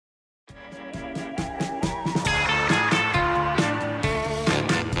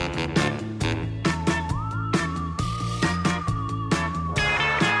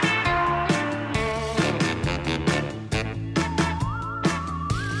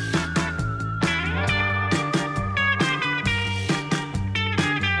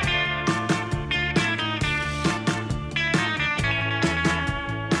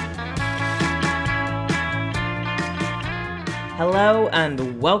Hello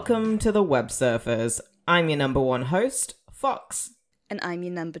and welcome to the Web Surfers. I'm your number one host, Fox. And I'm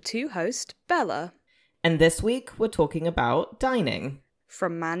your number two host, Bella. And this week we're talking about dining.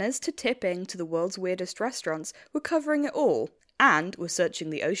 From manners to tipping to the world's weirdest restaurants, we're covering it all. And we're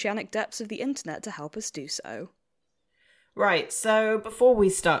searching the oceanic depths of the internet to help us do so. Right, so before we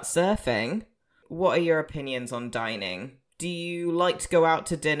start surfing, what are your opinions on dining? Do you like to go out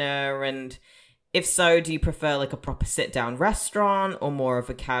to dinner, and if so, do you prefer like a proper sit-down restaurant or more of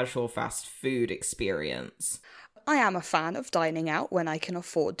a casual fast food experience? I am a fan of dining out when I can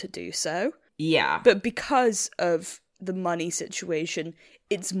afford to do so. Yeah. But because of the money situation,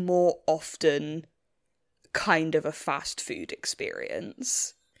 it's more often kind of a fast food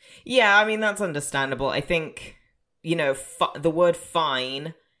experience. Yeah, I mean, that's understandable. I think, you know, the word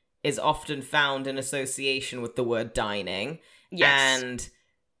fine is often found in association with the word dining. Yes. And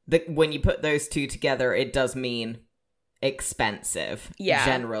when you put those two together, it does mean expensive,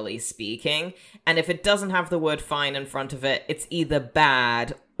 generally speaking. And if it doesn't have the word fine in front of it, it's either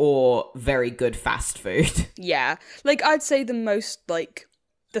bad or very good fast food. Yeah. Like, I'd say the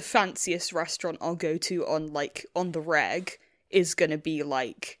fanciest restaurant I'll go to on the reg is gonna be,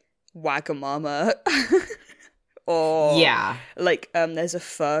 like, Wagamama. Or, yeah. There's a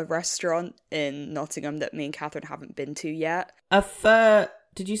pho restaurant in Nottingham that me and Catherine haven't been to yet. A pho...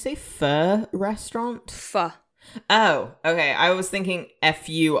 Did you say pho restaurant? Pho. Oh, okay. I was thinking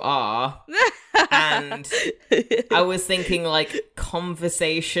F-U-R. And I was thinking, like,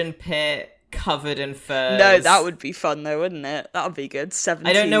 conversation pit covered in furs. No, that would be fun, though, wouldn't it? That would be good. 70s.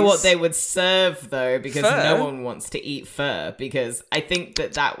 I don't know what they would serve, though, because pho? No one wants to eat pho, because I think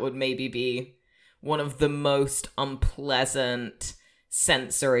that would maybe be one of the most unpleasant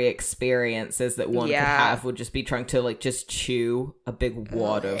sensory experiences that one could have, would just be trying to, like, just chew a big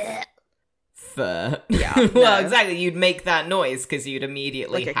wad of pho. Yeah. Well, no. exactly. You'd make that noise because you'd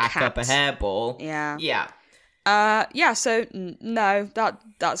immediately Like a hack cat. up a hairball. Yeah. Yeah. So, no,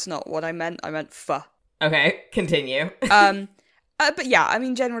 that's not what I meant. I meant pho. Okay, continue. But yeah, I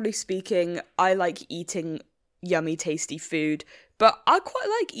mean, generally speaking, I like eating yummy, tasty food, but I quite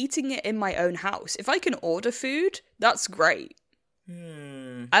like eating it in my own house. If I can order food, that's great.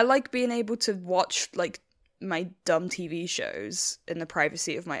 I like being able to watch, like, my dumb TV shows in the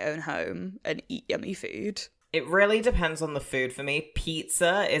privacy of my own home and eat yummy food. It really depends on the food for me.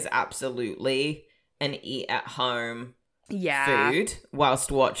 Pizza is absolutely an eat-at-home food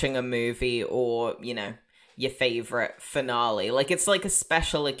whilst watching a movie or, you know, your favorite finale. Like, it's like a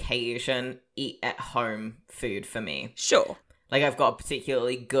special occasion eat-at-home food for me. Sure. Like, I've got a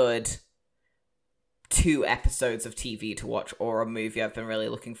particularly good 2 episodes of TV to watch or a movie I've been really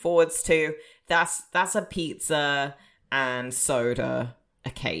looking forwards to. That's a pizza and soda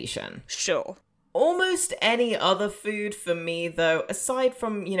occasion. Sure. Almost any other food for me, though, aside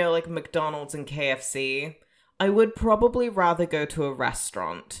from, you know, like McDonald's and KFC, I would probably rather go to a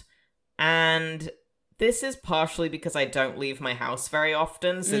restaurant. And this is partially because I don't leave my house very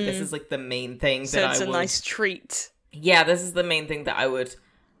often, so this is, like, the main thing that I would... So it's a nice treat. Yeah, this is the main thing that I would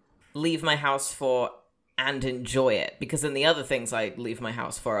leave my house for and enjoy it. Because then the other things I leave my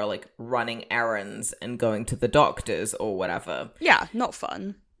house for are, like, running errands and going to the doctors or whatever. Yeah, not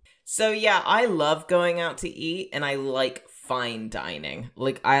fun. So yeah, I love going out to eat, and I like fine dining.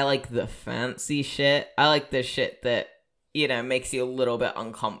 Like, I like the fancy shit. I like the shit that, you know, makes you a little bit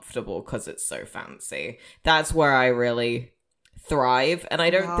uncomfortable because it's so fancy. That's where I really thrive, and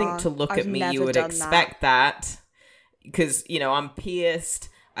I don't think to look at me you would expect that. Because, you know, I'm pierced,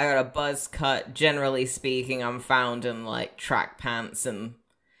 I got a buzz cut. Generally speaking, I'm found in, like, track pants and,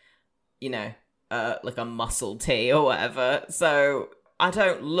 you know, like a muscle tee or whatever. So I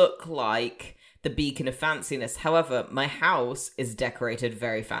don't look like the beacon of fanciness. However, my house is decorated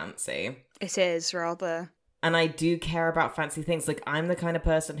very fancy. It is, rather. And I do care about fancy things. Like, I'm the kind of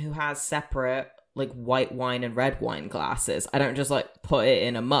person who has separate, like, white wine and red wine glasses. I don't just, like, put it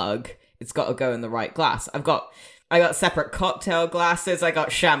in a mug. It's got to go in the right glass. I got separate cocktail glasses. I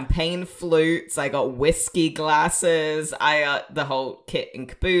got champagne flutes. I got whiskey glasses. I got the whole kit and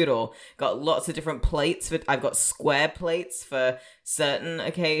caboodle. Got lots of different plates. I've got square plates for certain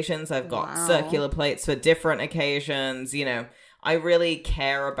occasions. I've got circular plates for different occasions. You know, I really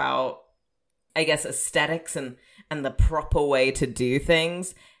care about, I guess, aesthetics and the proper way to do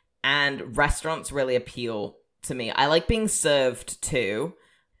things. And restaurants really appeal to me. I like being served too.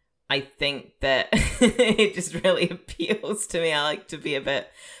 I think that it just really appeals to me. I like to be a bit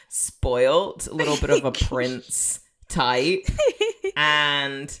spoiled, a little bit of a prince type.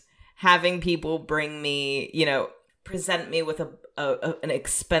 And having people bring me, you know, present me with an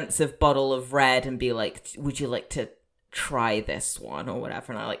expensive bottle of red and be like, would you like to try this one or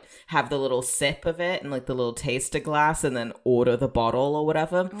whatever, and I like have the little sip of it and like the little taster glass and then order the bottle or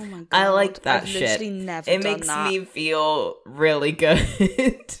whatever. Oh my god, I like that I've shit. literally never It done makes that. me feel really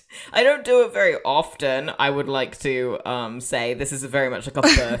good. I don't do it very often. I would like to say this is very much like a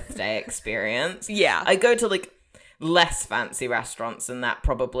birthday experience. Yeah. I go to like less fancy restaurants than that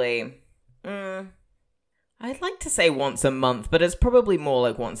probably. I'd like to say once a month, but it's probably more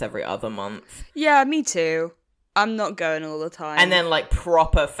like once every other month. Yeah, me too. I'm not going all the time. And then like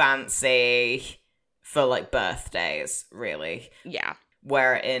proper fancy for like birthdays, really. Yeah.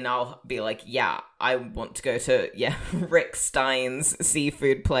 Wherein I'll be like, yeah, I want to go to, Rick Stein's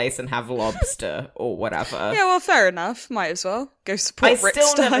seafood place and have lobster or whatever. Yeah, well, fair enough. Might as well. Go support Rick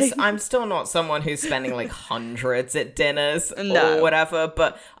Stein. I'm still not someone who's spending like hundreds at dinners No. or whatever,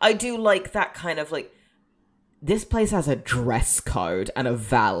 but I do like that kind of like, this place has a dress code and a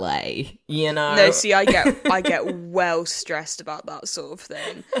valet, you know? No, see, I get well stressed about that sort of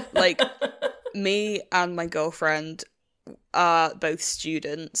thing. Like, me and my girlfriend are both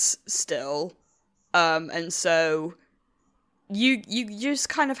students still, and so you just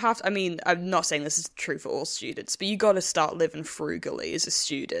kind of have to, I mean, I'm not saying this is true for all students, but you got to start living frugally as a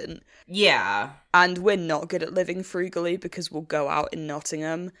student. Yeah. And we're not good at living frugally because we'll go out in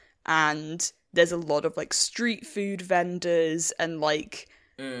Nottingham and there's a lot of like street food vendors and like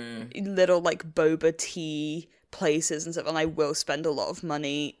little like boba tea places and stuff, and I will spend a lot of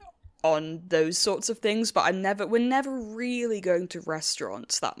money on those sorts of things, but we're never really going to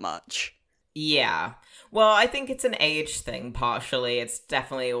restaurants that much. Yeah. Well, I think it's an age thing, partially. It's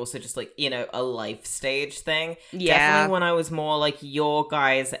definitely also just, like, you know, a life stage thing. Yeah. Definitely when I was more, like, your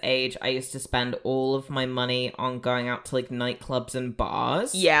guys' age, I used to spend all of my money on going out to, like, nightclubs and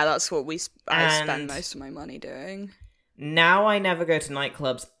bars. Yeah, that's what I spend And most of my money doing. Now I never go to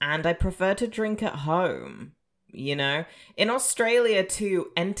nightclubs, and I prefer to drink at home, you know? In Australia,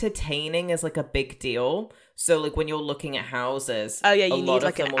 too, entertaining is, like, a big deal. So, like, when you're looking at houses, Oh, yeah, a you lot need,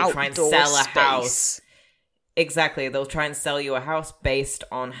 like, of an them will try and outdoor sell a space. house. Exactly, they'll try and sell you a house based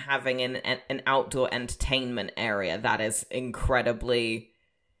on having an outdoor entertainment area that is incredibly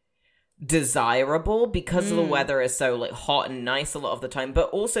desirable because the weather is so like hot and nice a lot of the time. But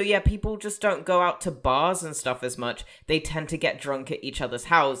also, yeah, people just don't go out to bars and stuff as much. They tend to get drunk at each other's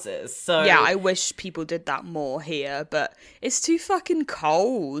houses. So Yeah, I wish people did that more here, but it's too fucking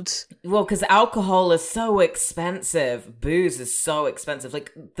cold. well, because alcohol is so expensive. Booze is so expensive.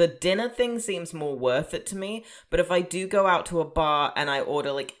 Like, the dinner thing seems more worth it to me. But if I do go out to a bar and I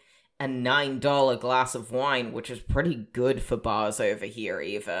order, like, a $9 glass of wine, which is pretty good for bars over here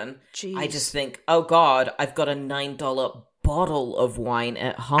even, Jeez. I just think, oh God, I've got a $9 bottle of wine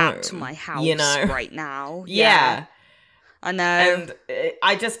at home. At my house you know? right now. Yeah. I know. And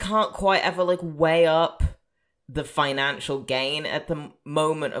I just can't quite ever, like, weigh up the financial gain at the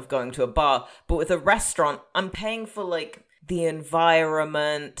moment of going to a bar. But with a restaurant, I'm paying for, like, the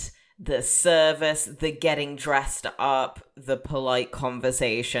environment, the service, the getting dressed up, the polite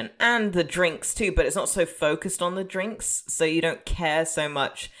conversation, and the drinks too, but it's not so focused on the drinks, so you don't care so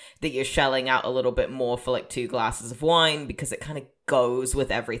much that you're shelling out a little bit more for like 2 glasses of wine because it kind of goes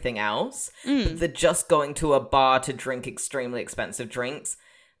with everything else. But the just going to a bar to drink extremely expensive drinks,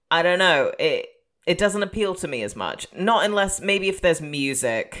 I don't know, it doesn't appeal to me as much. Not unless, maybe if there's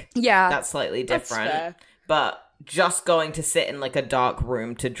music, Yeah. that's slightly different. That's fair. But just going to sit in like a dark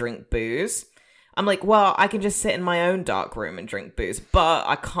room to drink booze, I'm like, well, I can just sit in my own dark room and drink booze, but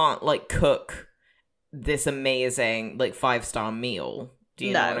I can't like cook this amazing like 5-star meal. Do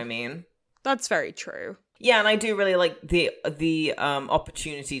you know what I mean? That's very true. Yeah, and I do really like the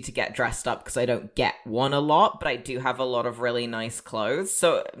opportunity to get dressed up because I don't get one a lot, but I do have a lot of really nice clothes.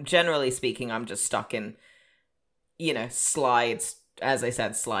 So generally speaking, I'm just stuck in, you know, slides, as I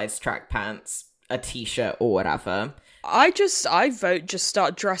said, slides, track pants, a t-shirt or whatever. I vote just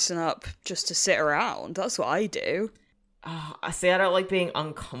start dressing up just to sit around. That's what I do. I see. I don't like being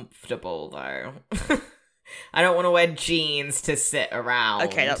uncomfortable though. I don't want to wear jeans to sit around.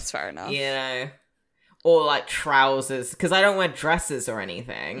 Okay, that's fair enough. You know, or like trousers because I don't wear dresses or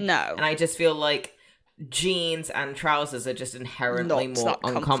anything. No, and I just feel like jeans and trousers are just inherently Not more that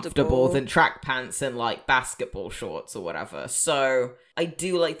uncomfortable comfortable. than track pants and like basketball shorts or whatever. So I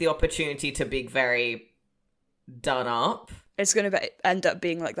do like the opportunity to be very done up. it's going to end up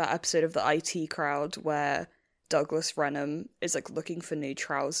being like that episode of the IT Crowd where Douglas Renham is like looking for new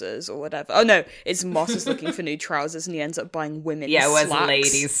trousers or whatever. Oh no, it's Moss is looking for new trousers and he ends up buying women's Wears slacks.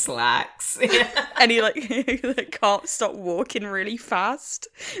 ladies' slacks. And he like can't stop walking really fast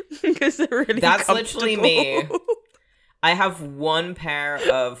because they're really That's literally me. I have one pair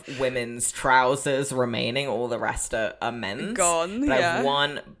of women's trousers remaining. All the rest are men's. Gone, but I yeah. have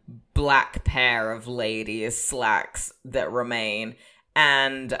one black pair of ladies' slacks that remain.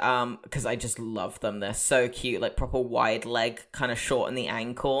 And because I just love them. They're so cute. Like proper wide leg, kind of short in the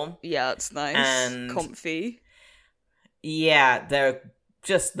ankle. Yeah, that's nice. And comfy. Yeah, they're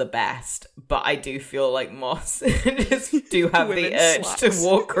just the best. But I do feel like Moss just do have the urge to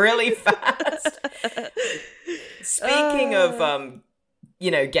walk really fast. Speaking of,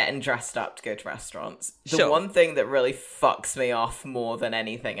 getting dressed up to go to restaurants, the one thing that really fucks me off more than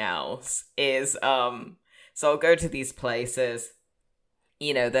anything else is, so I'll go to these places,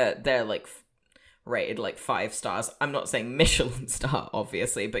 they're like rated like 5 stars. I'm not saying Michelin star,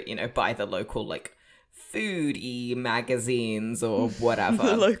 obviously, but, by the local, like, foodie magazines or whatever.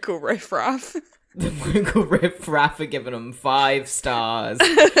 The local riffraff. The local riffraff are giving them 5 stars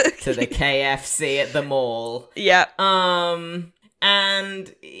to the KFC at the mall. Yeah.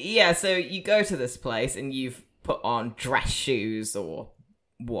 And yeah, so you go to this place and you've put on dress shoes or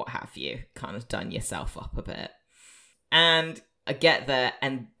what have you, kind of done yourself up a bit. And I get there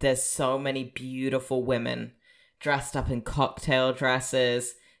and there's so many beautiful women dressed up in cocktail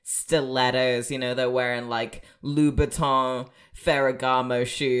dresses, stilettos, they're wearing like Louboutin Ferragamo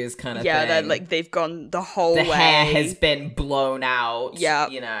shoes kind of thing. Yeah, they've gone the whole way. The hair has been blown out.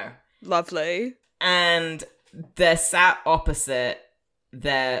 Yeah. Lovely. And they're sat opposite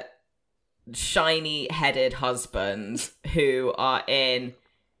their shiny-headed husbands who are in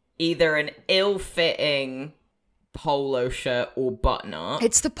either an ill-fitting polo shirt or button-up.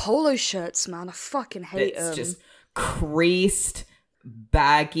 It's the polo shirts, man. I fucking hate them. It's just creased,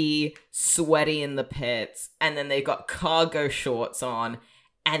 baggy, sweaty in the pits, and then they've got cargo shorts on,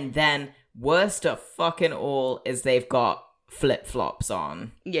 and then worst of fucking all is they've got flip-flops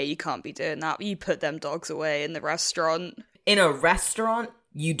on. Yeah, you can't be doing that. You put them dogs away in the restaurant. In a restaurant,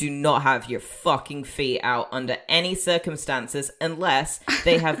 you do not have your fucking feet out under any circumstances unless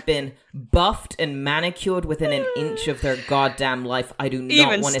they have been buffed and manicured within an inch of their goddamn life. I do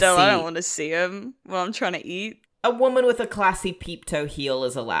not want to see... I don't want to see them while I'm trying to eat. A woman with a classy peep-toe heel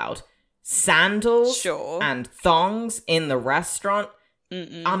is allowed. Sandals and thongs in the restaurant,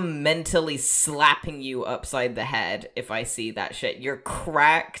 I'm mentally slapping you upside the head if I see that shit. Your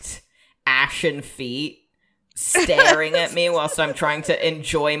cracked, ashen feet staring at me whilst I'm trying to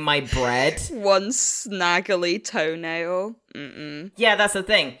enjoy my bread. One snaggly toenail. Yeah, that's the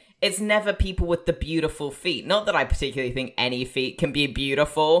thing. It's never people with the beautiful feet. Not that I particularly think any feet can be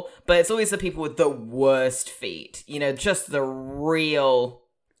beautiful, but it's always the people with the worst feet. Just the real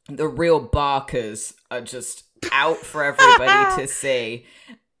barkers are just out for everybody to see.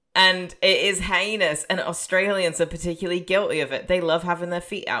 And it is heinous, and Australians are particularly guilty of it. They love having their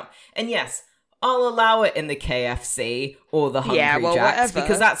feet out. And yes, I'll allow it in the KFC or the Hungry Jacks, whatever.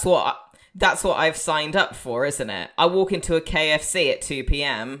 because that's what I've signed up for, isn't it? I walk into a KFC at 2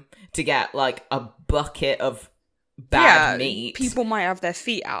 p.m. to get like a bucket of bad meat. People might have their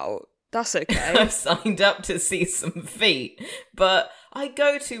feet out. That's okay. I've signed up to see some feet. But I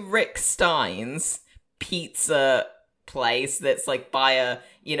go to Rick Stein's pizza place that's like by an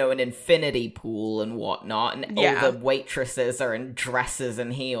infinity pool and whatnot, and all the waitresses are in dresses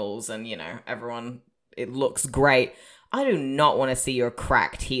and heels, and everyone, it looks great. I do not want to see your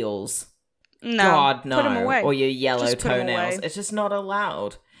cracked heels. No, God, no. Put them away. Or your yellow just toenails. It's just not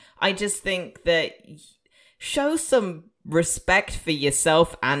allowed. I just think that show some respect for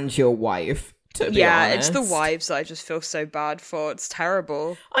yourself and your wife, to be honest. It's the wives I just feel so bad for. It's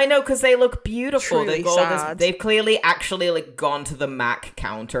terrible. I know, because they look beautiful. Truly sad. They've clearly actually like gone to the Mac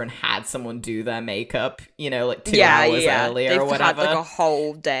counter and had someone do their makeup, like 2 hours earlier or whatever. They've had like a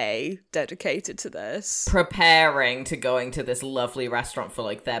whole day dedicated to this. Preparing to going to this lovely restaurant for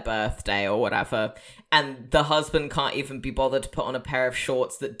like their birthday or whatever. And the husband can't even be bothered to put on a pair of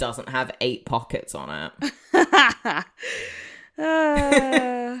shorts that doesn't have 8 pockets on it.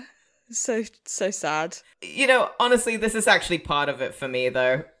 So sad. Honestly, this is actually part of it for me,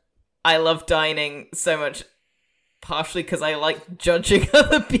 though. I love dining so much, partially because I like judging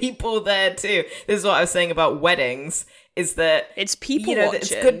other people there, too. This is what I was saying about weddings, is that... It's people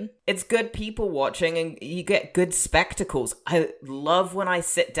watching. It's good people watching, and you get good spectacles. I love when I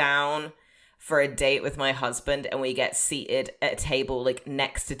sit down for a date with my husband and we get seated at a table like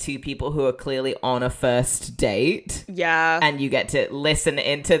next to 2 people who are clearly on a first date. Yeah. And you get to listen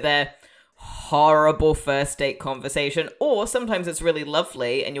into their horrible first date conversation, or sometimes it's really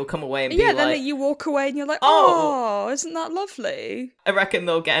lovely and you'll come away and be like... then you walk away and you're like, oh, isn't that lovely? I reckon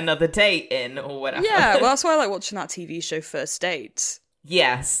they'll get another date in or whatever. Yeah, well, that's why I like watching that TV show First Date.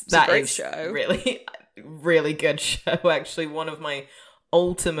 Yes, it's a great show. Really... really good show, actually. One of my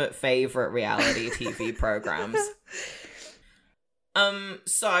ultimate favorite reality TV programs.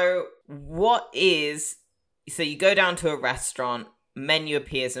 So you go down to a restaurant, menu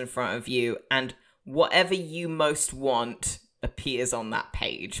appears in front of you, and whatever you most want appears on that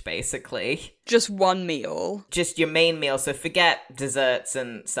page, basically. Just one meal. Just your main meal. So forget desserts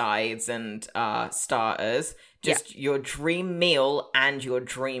and sides and starters. Just your dream meal and your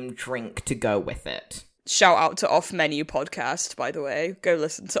dream drink to go with it. Shout out to Off Menu Podcast, by the way. Go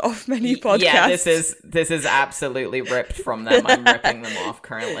listen to Off Menu Podcast. Yeah, this is absolutely ripped from them. I'm ripping them off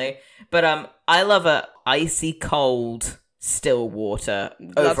currently. But I love a icy cold still water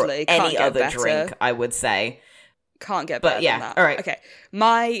over any other drink, I would say. Can't get better than that. All right. Okay.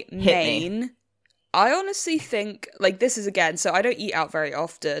 My main, I honestly think, like, this is again, so I don't eat out very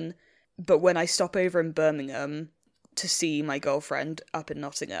often, but when I stop over in Birmingham to see my girlfriend up in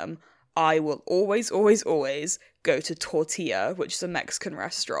Nottingham, I will always, always, always go to Tortilla, which is a Mexican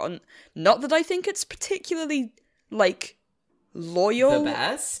restaurant. Not that I think it's particularly, like, loyal. The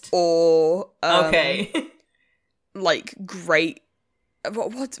best? Or, okay. like, great.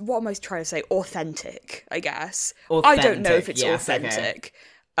 What am I trying to say? Authentic, I guess. Authentic, I don't know if it's authentic.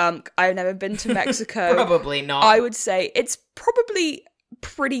 Okay. I've never been to Mexico. Probably not. I would say it's probably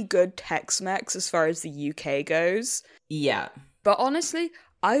pretty good Tex-Mex as far as the UK goes. Yeah. But honestly,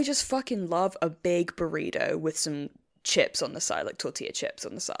 I just fucking love a big burrito with some chips on the side, like tortilla chips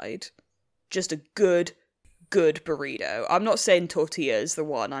on the side. Just a good burrito. I'm not saying tortilla is the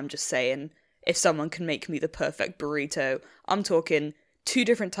one. I'm just saying if someone can make me the perfect burrito, I'm talking 2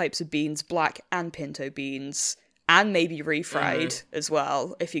 different types of beans, black and pinto beans, and maybe refried as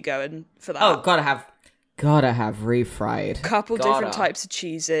well, if you're going for that. Oh, gotta have refried. Couple different types of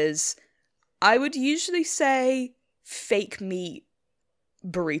cheeses. I would usually say fake meat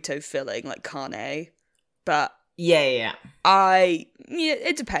burrito filling, like carne, but yeah.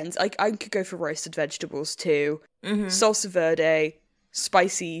 It depends. I could go for roasted vegetables too. Salsa verde,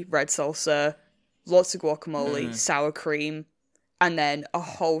 spicy red salsa, lots of guacamole, sour cream, and then a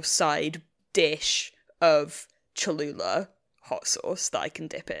whole side dish of Cholula hot sauce that I can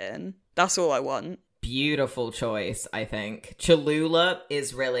dip it in. That's all I want. Beautiful choice, I think. Cholula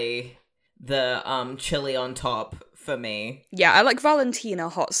is really the chili on top for me. Yeah, I like Valentina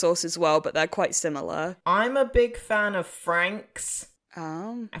hot sauce as well, but they're quite similar. I'm a big fan of Frank's.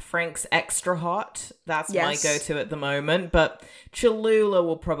 Oh. Frank's Extra Hot. That's my go-to at the moment. But Cholula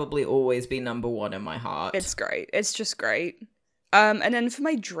will probably always be number 1 in my heart. It's great. It's just great. And then for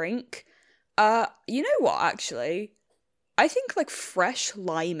my drink, you know what, actually? I think, like, fresh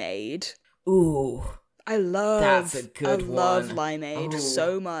limeade. Ooh. That's a good one. I love limeade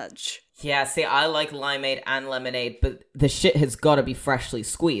so much. Yeah, see, I like limeade and lemonade, but the shit has got to be freshly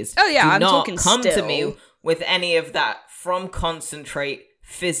squeezed. Oh, yeah, I'm talking Do not come still. to me with any of that from concentrate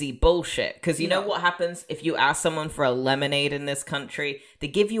fizzy bullshit. Because you know what happens if you ask someone for a lemonade in this country? They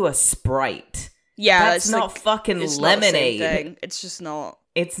give you a Sprite. Yeah, that's not like, fucking it's lemonade. Not the same thing. It's just not.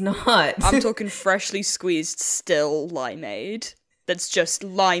 It's not. I'm talking freshly squeezed still limeade. That's just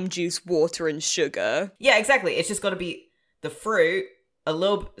lime juice, water, and sugar. Yeah, exactly. It's just got to be the fruit,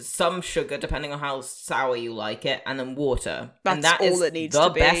 some sugar, depending on how sour you like it, and then water. That's all all it needs to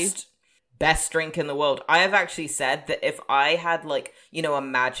be. Best drink in the world. I have actually said that if I had, like, you know, a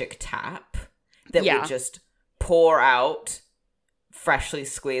magic tap that would just pour out freshly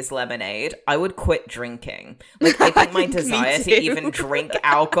squeezed lemonade, I would quit drinking. Like, I think my desire to even drink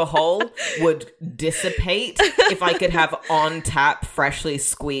alcohol would dissipate if I could have on tap freshly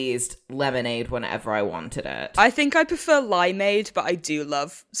squeezed lemonade whenever I wanted it. I think I prefer limeade, but I do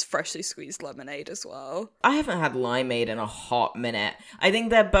love freshly squeezed lemonade as well. I haven't had limeade in a hot minute. I think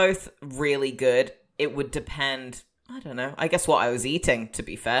they're both really good. It would depend, I don't know, I guess what I was eating, to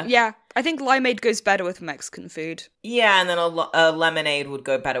be fair. Yeah, I think limeade goes better with Mexican food. Yeah, and then a lemonade would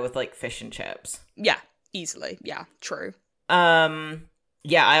go better with, like, fish and chips. Yeah, easily. Yeah, true. Yeah,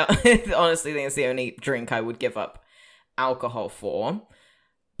 I honestly think it's the only drink I would give up alcohol for.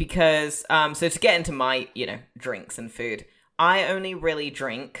 Because, so to get into my, you know, drinks and food, I only really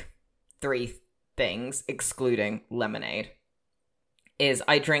drink 3 things, excluding lemonade.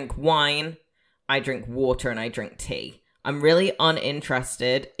 I drink wine, I drink water, and I drink tea. I'm really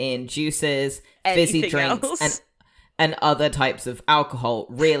uninterested in juices, fizzy drinks, and other types of alcohol,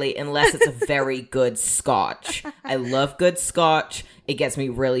 really, unless it's a very good scotch. I love good scotch. It gets me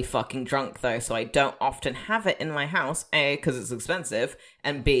really fucking drunk, though, so I don't often have it in my house, A, because it's expensive,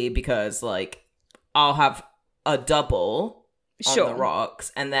 and B, because, like, I'll have a double on the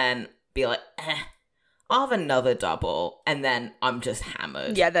rocks, and then be like, I'll have another double, and then I'm just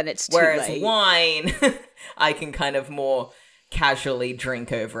hammered. Yeah, then it's too Whereas late. wine, I can kind of more casually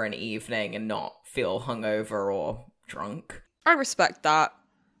drink over an evening and not feel hungover or drunk. I respect that.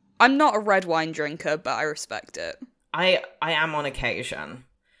 I'm not a red wine drinker, but I respect it. I am on occasion.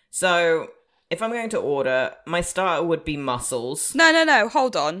 So, if I'm going to order, my starter would be mussels. No,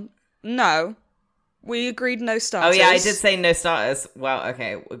 hold on. No. We agreed no starters. Oh yeah, I did say no starters. Well,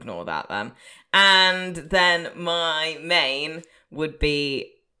 okay, ignore that then. And then my main would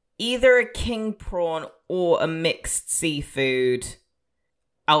be either a king prawn or a mixed seafood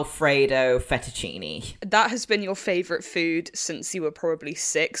Alfredo fettuccine. That has been your favourite food since you were probably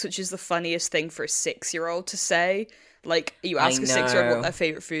 6, which is the funniest thing for a 6-year-old to say. Like, you ask a 6-year-old what their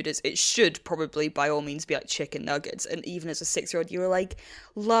favourite food is, it should probably, by all means, be like chicken nuggets. And even as a 6-year-old, you were like,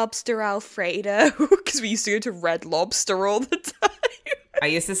 lobster Alfredo, because we used to go to Red Lobster all the time. I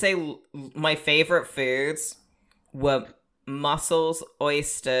used to say my favourite foods were mussels,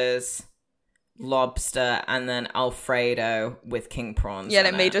 oysters, lobster, and then Alfredo with king prawns. Yeah, and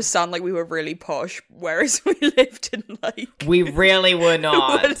it made us sound like we were really posh, whereas we lived in like... We really were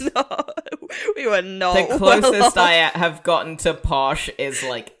not. We were not. The closest I have gotten to posh is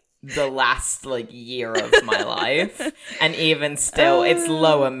like the last like year of my life, and even still, it's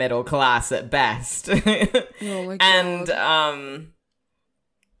lower middle class at best. Oh my god. And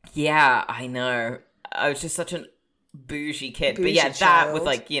yeah, I know. I was just such a bougie kid, but yeah, that with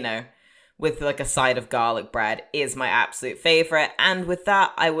like, you know, with like a side of garlic bread is my absolute favorite. And with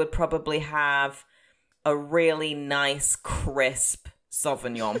that, I would probably have a really nice, crisp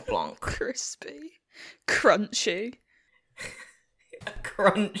Sauvignon Blanc. Crispy. Crunchy.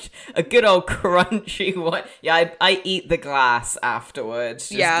 A good old crunchy one. Yeah, I eat the glass afterwards.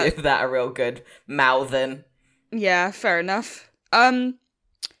 Just give that a real good mouthing. Yeah, fair enough. Can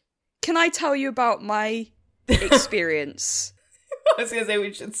I tell you about my experience? I was going to say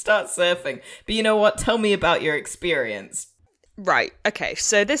we should start surfing. But you know what? Tell me about your experience. Right, okay,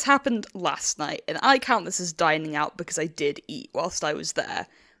 so this happened last night, and I count this as dining out because I did eat whilst I was there.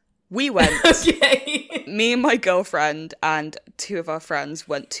 We went, me and my girlfriend and 2 of our friends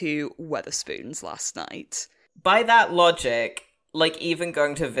went to Wetherspoons last night. By that logic, like even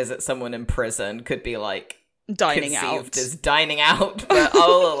going to visit someone in prison could be like dining conceived out. as dining out, but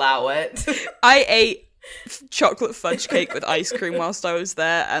I'll allow it. I ate chocolate fudge cake with ice cream whilst I was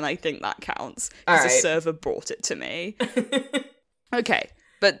there, and I think that counts because the server brought it to me. Okay,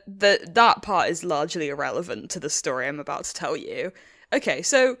 but that part is largely irrelevant to the story I'm about to tell you. Okay,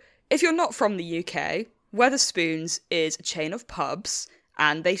 so if you're not from the UK, Wetherspoons is a chain of pubs,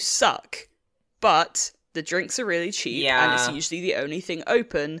 and they suck, but the drinks are really cheap, and it's usually the only thing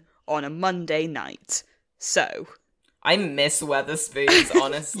open on a Monday night. So I miss Wetherspoons,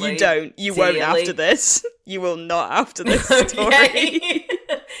 honestly. You don't. You won't after this. You will not after this story.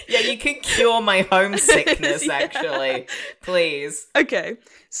 Yeah, you can cure my homesickness, actually. Please. Okay,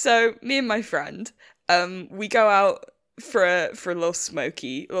 so me and my friend, we go out for a little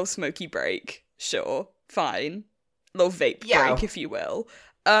smoky break. Sure, fine. Little vape break, if you will.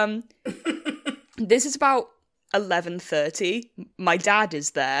 This is about 11:30. My dad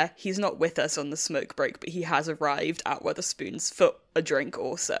is there. He's not with us on the smoke break, but he has arrived at Wetherspoons for a drink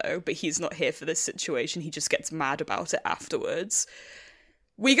or so, but he's not here for this situation. He just gets mad about it afterwards.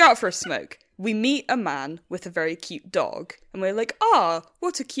 We go out for a smoke. We meet a man with a very cute dog, and we're like,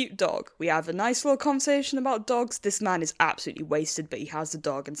 what a cute dog. We have a nice little conversation about dogs. This man is absolutely wasted, but he has the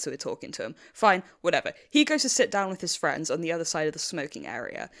dog, and so we're talking to him. Fine, whatever. He goes to sit down with his friends on the other side of the smoking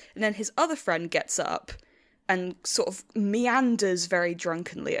area, and then his other friend gets up and sort of meanders very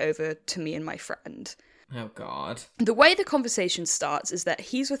drunkenly over to me and my friend. Oh, God. The way the conversation starts is that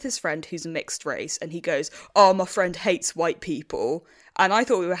he's with his friend who's mixed race, and he goes, my friend hates white people. And I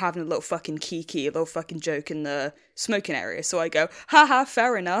thought we were having a little fucking kiki, a little fucking joke in the smoking area. So I go, haha,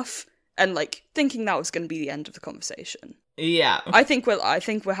 fair enough. And, like, thinking that was going to be the end of the conversation. Yeah. I think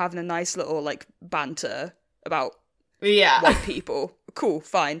we're having a nice little, like, banter about white people. Cool,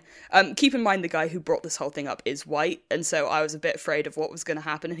 fine. Keep in mind the guy who brought this whole thing up is white, and so I was a bit afraid of what was going to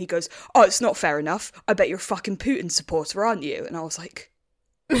happen, and he goes, it's not fair enough. I bet you're a fucking Putin supporter, aren't you? And I was like...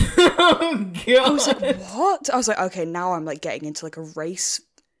 Oh, God. I was like, what? I was like, okay, now I'm, like, getting into, like, a race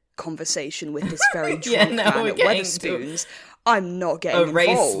conversation with this very drunk man at Wetherspoons. I'm not getting involved.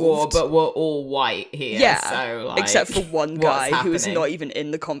 A race war, but we're all white here. Yeah, so, like, except for one guy who is not even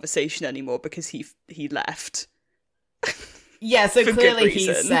in the conversation anymore because he left. Yeah, so clearly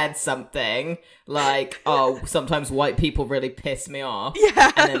he said something like, sometimes white people really piss me off.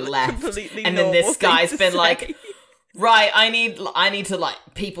 Yeah, and then left. Completely and then this guy's been like, Right, I need to, like,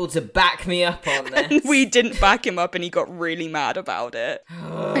 people to back me up on this. And we didn't back him up and he got really mad about it.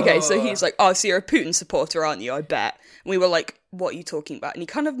 Okay, so he's like, oh, so you're a Putin supporter, aren't you? I bet. And we were like, what are you talking about? And he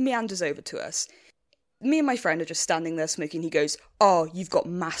kind of meanders over to us. Me and my friend are just standing there smoking. He goes, oh, you've got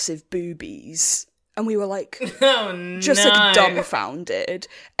massive boobies. And we were like, just like dumbfounded.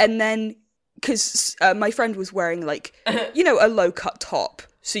 And then, because my friend was wearing like, you know, a low cut top.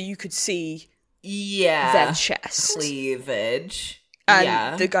 So you could see their chest. Cleavage.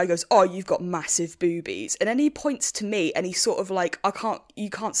 And the guy goes, oh, you've got massive boobies. And then he points to me and he's sort of like, you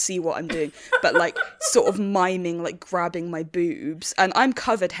can't see what I'm doing, but like sort of miming, like grabbing my boobs. And I'm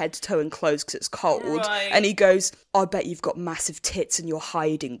covered head to toe in clothes because it's cold. Right. And he goes, I bet you've got massive tits and you're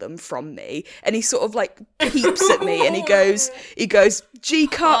hiding them from me. And he sort of like peeps at me and he goes, G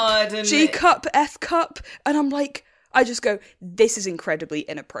cup, G cup, F cup. And I'm like, I just go, this is incredibly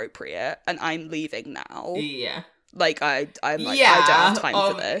inappropriate and I'm leaving now. Yeah. Like, I'm like, I don't have time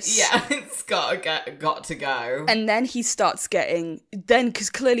for this. Yeah, it's got to go. And then he starts because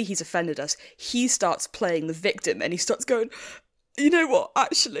clearly he's offended us, he starts playing the victim and he starts going, you know what,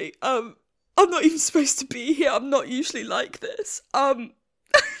 actually, I'm not even supposed to be here. I'm not usually like this. Oh,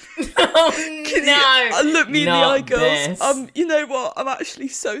 Look me in the eye, girls. This. You know what? I'm actually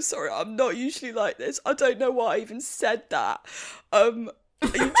so sorry. I'm not usually like this. I don't know why I even said that.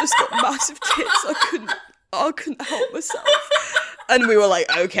 You've just got massive tits. I couldn't help myself. And we were like,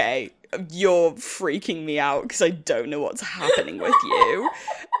 okay, you're freaking me out because I don't know what's happening with you.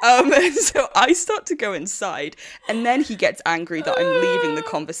 And so I start to go inside and then he gets angry that I'm leaving the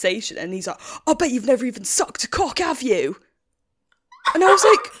conversation and he's like, I bet you've never even sucked a cock, have you? And I was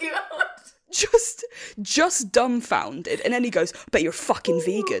like, just dumbfounded. And then he goes, I bet you're fucking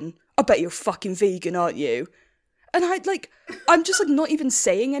vegan. I bet you're fucking vegan, aren't you? And I'm just like not even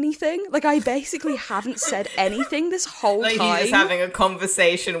saying anything. Like I basically haven't said anything this whole time. He's just having a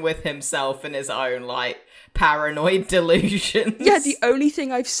conversation with himself in his own like paranoid delusions. Yeah, the only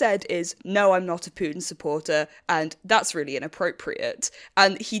thing I've said is, no, I'm not a Putin supporter, and that's really inappropriate.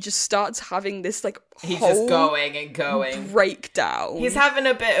 And he just starts having this like He's whole just going and going breakdown. He's having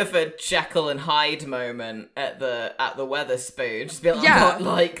a bit of a Jekyll and Hyde moment at the Weatherspoon. Just being like, I'm not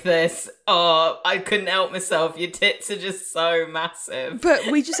like this. Oh, I couldn't help myself. Your tits are just so massive.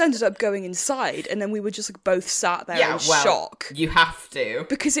 But we just ended up going inside, and then we were just like both sat there in shock. You have to.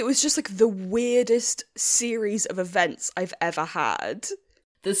 Because it was just like the weirdest series of events I've ever had.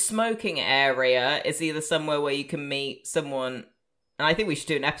 The smoking area is either somewhere where you can meet someone, and I think we should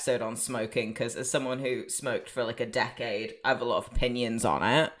do an episode on smoking, because as someone who smoked for like a decade, I have a lot of opinions on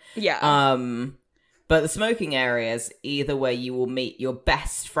it. Yeah. But the smoking area is either where you will meet your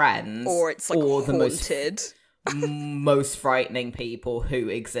best friends, or it's like or haunted. The most frightening people who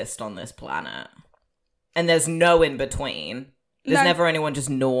exist on this planet. And there's no in between. There's never anyone just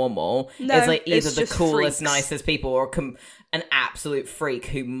normal. No, it's like either the coolest, freaks. nicest people or an absolute freak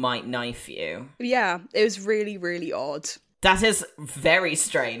who might knife you. Yeah, it was really, really odd. That is very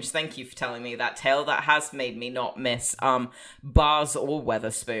strange. Thank you for telling me that tale. That has made me not miss bars or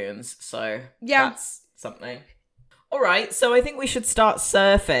Weatherspoons. So that's something. All right, so I think we should start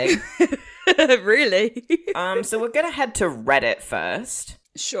surfing. Really? So we're going to head to Reddit first.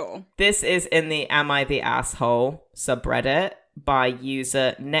 Sure. This is in the Am I the Asshole subreddit by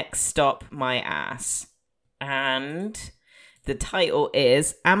user Next Stop My Ass. And the title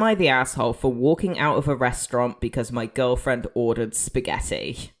is, Am I the Asshole for walking out of a restaurant because my girlfriend ordered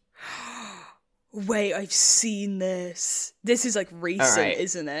spaghetti? Wait, I've seen this. This is like recent,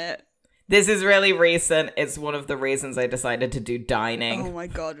 isn't it? This is really recent. It's one of the reasons I decided to do dining. Oh my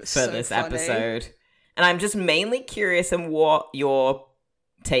god, for so this funny. episode. And I'm just mainly curious in what your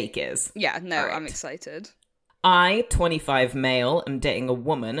take is. Yeah, no, Right. I'm excited. I, 25 male, am dating a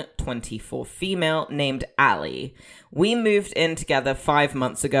woman, 24 female, named Ali. We moved in together 5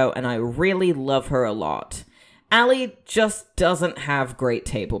 months ago, and I really love her a lot. Ali just doesn't have great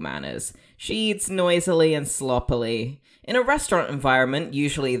table manners. She eats noisily and sloppily. In a restaurant environment,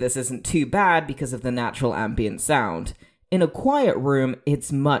 usually this isn't too bad because of the natural ambient sound. In a quiet room,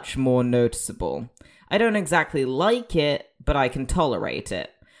 it's much more noticeable. I don't exactly like it, but I can tolerate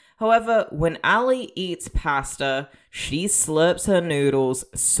it. However, when Ali eats pasta, she slurps her noodles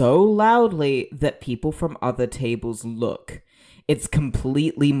so loudly that people from other tables look. It's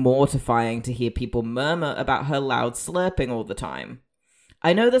completely mortifying to hear people murmur about her loud slurping all the time.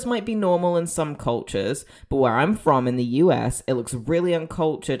 I know this might be normal in some cultures, but where I'm from in the US, it looks really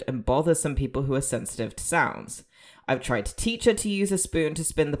uncultured and bothers some people who are sensitive to sounds. I've tried to teach her to use a spoon to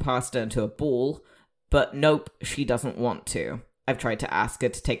spin the pasta into a ball, but nope, she doesn't want to. I've tried to ask her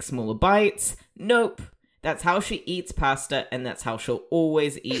to take smaller bites. Nope. That's how she eats pasta, and that's how she'll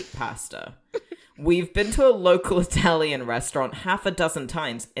always eat pasta. We've been to a local Italian restaurant 6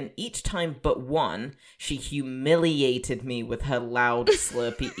 times, and each time but one, she humiliated me with her loud,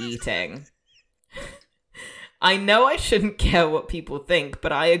 slurpy eating. I know I shouldn't care what people think,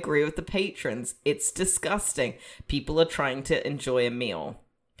 but I agree with the patrons. It's disgusting. People are trying to enjoy a meal.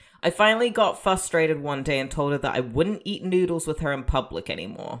 I finally got frustrated one day and told her that I wouldn't eat noodles with her in public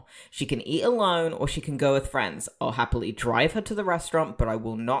anymore. She can eat alone or she can go with friends. I'll happily drive her to the restaurant, but I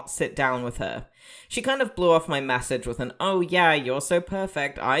will not sit down with her. She kind of blew off my message with an, "Oh yeah, you're so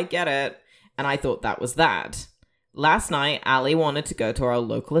perfect, I get it." And I thought that was that. Last night, Ali wanted to go to our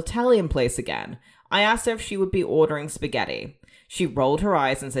local Italian place again. I asked her if she would be ordering spaghetti. She rolled her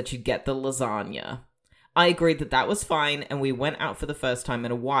eyes and said she'd get the lasagna. I agreed that that was fine, and we went out for the first time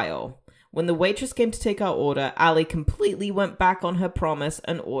in a while. When the waitress came to take our order, Ali completely went back on her promise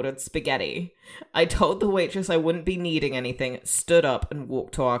and ordered spaghetti. I told the waitress I wouldn't be needing anything, stood up, and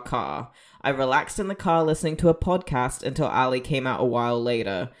walked to our car. I relaxed in the car listening to a podcast until Ali came out a while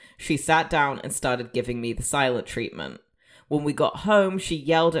later. She sat down and started giving me the silent treatment. When we got home, she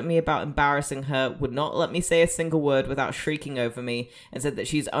yelled at me about embarrassing her, would not let me say a single word without shrieking over me, and said that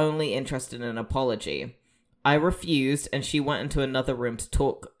she's only interested in an apology. I refused, and she went into another room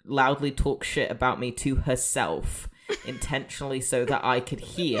to loudly talk shit about me to herself, intentionally so that I could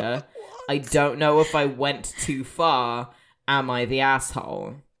hear. I don't know if I went too far. Am I the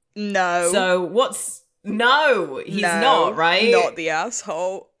asshole? No. So No, he's not, right? Not the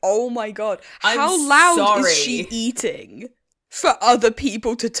asshole. Oh my god. How loud is she eating for other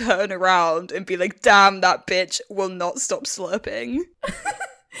people to turn around and be like, damn, that bitch will not stop slurping?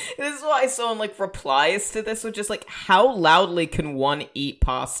 This is what I saw in, replies to this, which is, how loudly can one eat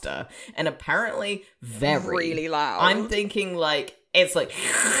pasta? And apparently, really loud. I'm thinking, it's like...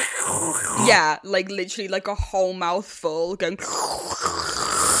 Yeah, literally, a whole mouthful going...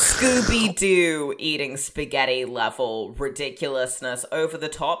 Scooby-Doo eating spaghetti level ridiculousness over the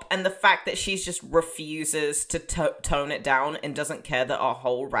top. And the fact that she's just refuses to tone it down and doesn't care that a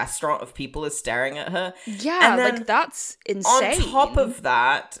whole restaurant of people is staring at her. Yeah, and then, that's insane. On top of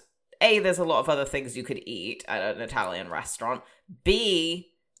that, A, there's a lot of other things you could eat at an Italian restaurant. B,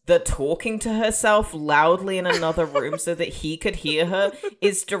 the talking to herself loudly in another room so that he could hear her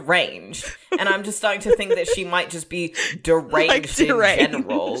is deranged. And I'm just starting to think that she might just be deranged in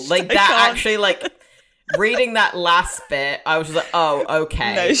general. Actually, reading that last bit, I was just like, oh,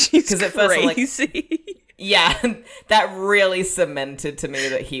 okay. No, she's crazy. At first I'm like, yeah, that really cemented to me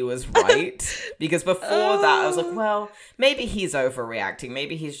that he was right. Because before that, I was like, well, maybe he's overreacting.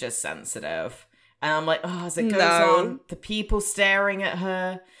 Maybe he's just sensitive. And I'm like, as it goes on, the people staring at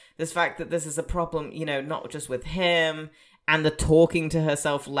her, this fact that this is a problem, not just with him, and the talking to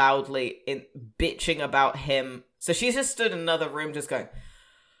herself loudly, bitching about him. So she's just stood in another room just going,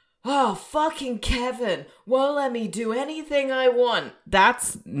 oh, fucking Kevin, won't let me do anything I want.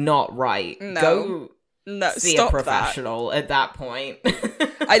 That's not right. No. Go see a professional at that point.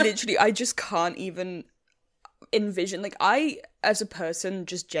 I just can't even envision, I as a person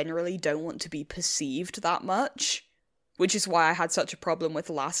just generally don't want to be perceived that much, which is why I had such a problem with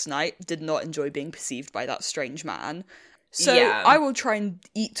last night. Did not enjoy being perceived by that strange man. So yeah. I will try and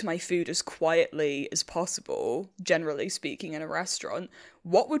eat my food as quietly as possible, generally speaking, in a restaurant.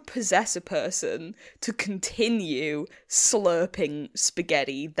 What would possess a person to continue slurping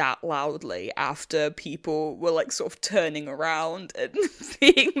spaghetti that loudly after people were sort of turning around and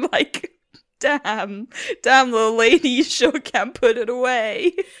being like, damn, little lady, you sure can't put it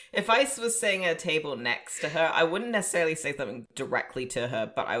away. If I was sitting at a table next to her, I wouldn't necessarily say something directly to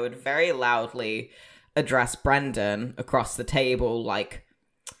her, but I would very loudly address Brendan across the table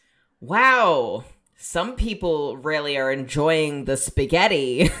wow, some people really are enjoying the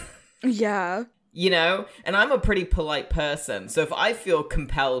spaghetti. Yeah. And I'm a pretty polite person, so if I feel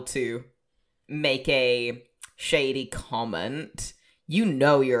compelled to make a shady comment,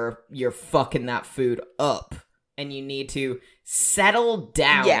 you're fucking that food up, and you need to settle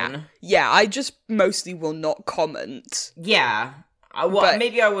down. Yeah, I just mostly will not comment. Yeah.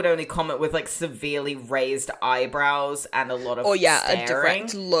 Maybe I would only comment with severely raised eyebrows and a lot of staring. A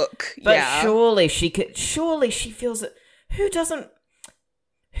direct look. But surely she feels it. Who doesn't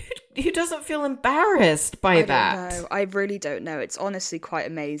feel embarrassed by that? I don't know. I really don't know. It's honestly quite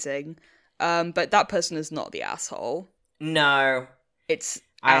amazing. But that person is not the asshole. No. It's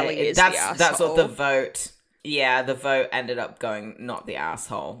Ali is the asshole. That's what the vote. Yeah, the vote ended up going not the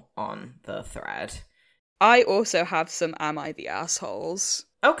asshole on the thread. I also have some Am I the Assholes.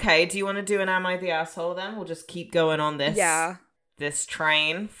 Okay, do you want to do an Am I the Asshole then? We'll just keep going on this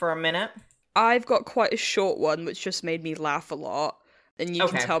train for a minute. I've got quite a short one, which just made me laugh a lot. And you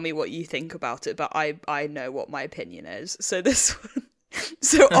can Okay. tell me what you think about it, but I know what my opinion is. So this one...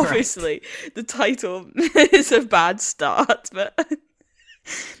 So obviously, the title is a bad start, but...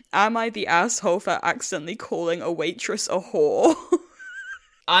 Am I the asshole for accidentally calling a waitress a whore?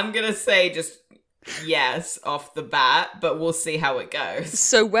 I'm gonna say just yes off the bat, but we'll see how it goes.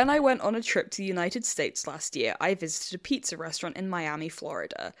 So when I went on a trip to the United States last year, I visited a pizza restaurant in Miami,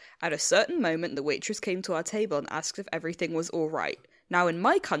 Florida. At a certain moment, the waitress came to our table and asked if everything was all right. Now, in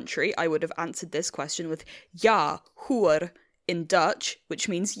my country, I would have answered this question with ja, hoor, in Dutch, which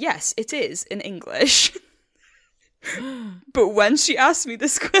means yes, it is, in English. But when she asked me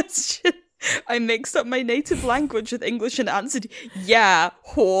this question, I mixed up my native language with English and answered, yeah,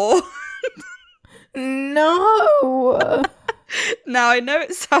 whore. No! Now, I know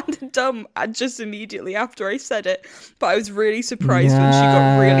it sounded dumb just immediately after I said it, but I was really surprised when she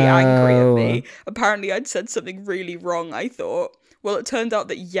got really angry at me. Apparently, I'd said something really wrong, I thought. Well, it turned out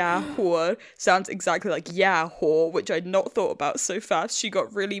that yeah, whore sounds exactly like yeah, whore, which I'd not thought about so fast. She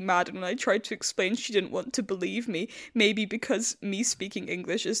got really mad, and when I tried to explain, she didn't want to believe me. Maybe because me speaking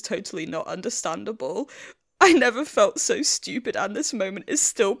English is totally not understandable. I never felt so stupid, and this moment is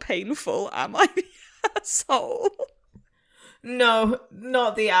still painful. Am I the asshole? No,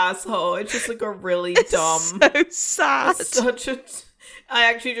 not the asshole. It's just like a really dumb... So sad. It's such a... I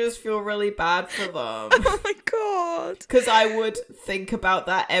actually just feel really bad for them. Oh my god. Because I would think about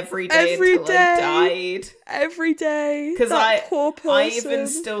that every day Every until day. I died. Every day. Because poor person. I even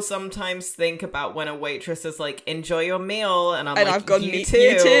still sometimes think about when a waitress is like, enjoy your meal, and I'm and like, I've gone, you too.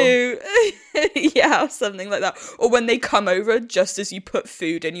 You too. Yeah, something like that. Or when they come over just as you put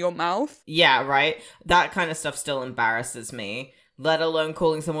food in your mouth. Yeah, right? That kind of stuff still embarrasses me. Let alone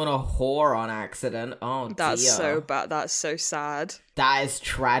calling someone a whore on accident. Oh, That's dear. so bad. That's so sad. That is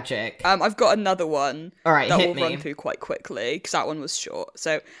tragic. I've got another one. All right, that hit we'll me. run through quite quickly because that one was short.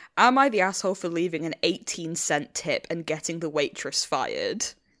 So, am I the asshole for leaving an 18-cent tip and getting the waitress fired?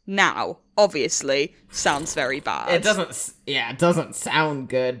 Now, obviously, sounds very bad. It doesn't sound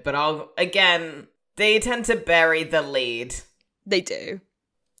good, but they tend to bury the lead. They do.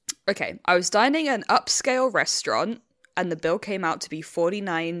 Okay, I was dining at an upscale restaurant, and the bill came out to be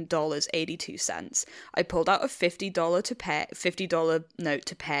 $49.82. I pulled out a $50 note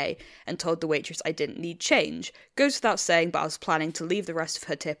to pay and told the waitress I didn't need change. Goes without saying, but I was planning to leave the rest of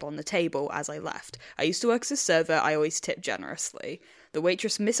her tip on the table as I left. I used to work as a server, I always tip generously. The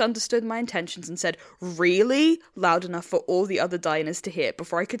waitress misunderstood my intentions and said, "Really?" loud enough for all the other diners to hear.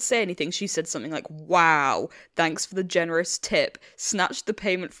 Before I could say anything, she said something like, "Wow, thanks for the generous tip," snatched the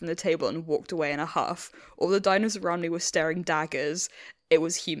payment from the table and walked away in a huff. All the diners around me were staring daggers. It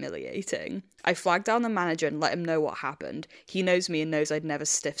was humiliating. I flagged down the manager and let him know what happened. He knows me and knows I'd never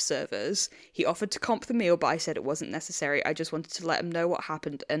stiff servers. He offered to comp the meal, but I said it wasn't necessary. I just wanted to let him know what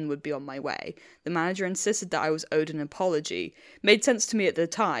happened and would be on my way. The manager insisted that I was owed an apology. Made sense to me at the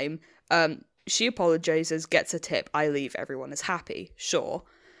time. She apologizes, gets a tip, I leave, everyone is happy. Sure.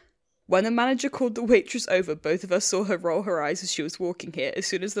 When the manager called the waitress over, both of us saw her roll her eyes as she was walking here. As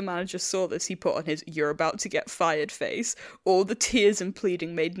soon as the manager saw this, he put on his "you're about to get fired" face. All the tears and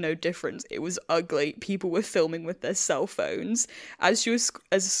pleading made no difference. It was ugly. People were filming with their cell phones. As she was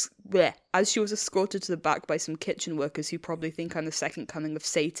escorted to the back by some kitchen workers who probably think I'm the second coming of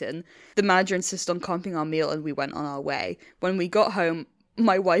Satan, the manager insisted on comping our meal and we went on our way. When we got home,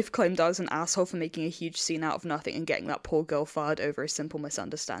 my wife claimed I was an asshole for making a huge scene out of nothing and getting that poor girl fired over a simple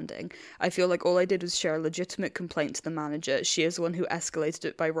misunderstanding. I feel like all I did was share a legitimate complaint to the manager. She is the one who escalated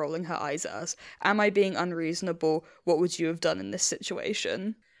it by rolling her eyes at us. Am I being unreasonable? What would you have done in this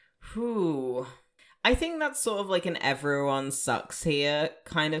situation? I think that's sort of like an everyone sucks here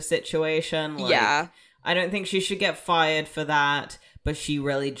kind of situation. Like, yeah. I don't think she should get fired for that, but she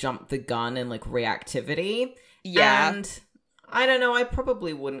really jumped the gun in like reactivity. Yeah. And I don't know, I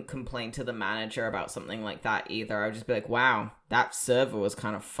probably wouldn't complain to the manager about something like that either. I would just be like, wow, that server was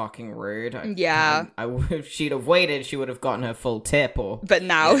kind of fucking rude. If she'd have waited, she would have gotten her full tip But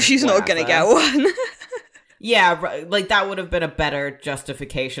now she's not going to get one. Yeah, like that would have been a better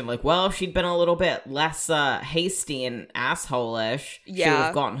justification. Like, well, if she'd been a little bit less hasty and asshole-ish, she would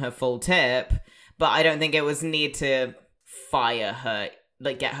have gotten her full tip. But I don't think it was need to fire her,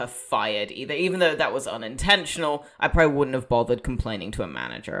 like get her fired either. Even though that was unintentional, I probably wouldn't have bothered complaining to a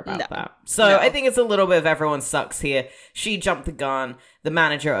manager about that. So I think it's a little bit of everyone sucks here. She jumped the gun. The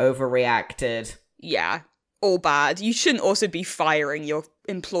manager overreacted. Yeah, all bad. You shouldn't also be firing your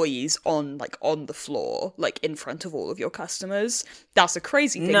employees on the floor, like in front of all of your customers. That's a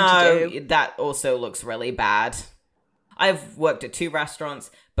crazy thing to do. No, that also looks really bad. I've worked at 2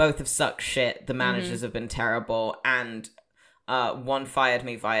 restaurants. Both have sucked shit. The managers have been terrible. And one fired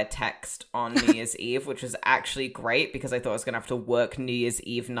me via text on New Year's Eve, which was actually great because I thought I was going to have to work New Year's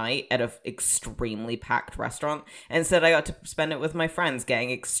Eve night at an extremely packed restaurant. And instead, I got to spend it with my friends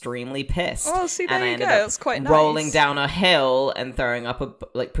getting extremely pissed. Oh, see, there and I you ended go. up That's quite nice. rolling down a hill and throwing up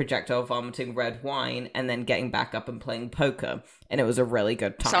projectile vomiting red wine and then getting back up and playing poker. And it was a really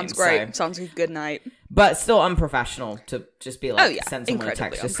good time. Sounds great. Sounds like a good night. But still unprofessional to just be like, send someone a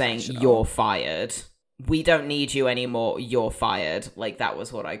Incredibly text just saying, you're fired. We don't need you anymore. You're fired. Like, that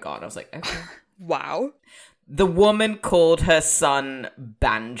was what I got. I was like, okay. Wow. The woman called her son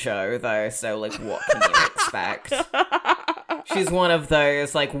Banjo, though. So, like, what can you expect? She's one of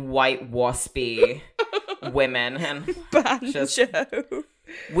those, like, white waspy women. And Banjo.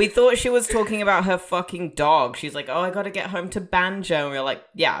 We thought she was talking about her fucking dog. She's like, oh, I gotta get home to Banjo. And we were like,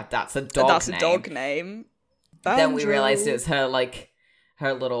 yeah, that's a dog name. That's a dog name. Banjo. Then we realized it was her, like,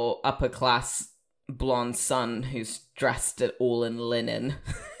 her little upper class blonde son who's dressed it all in linen.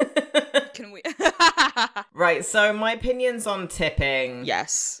 Can we? Right, so my opinions on tipping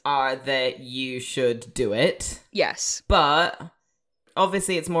Yes. are that you should do it. Yes. But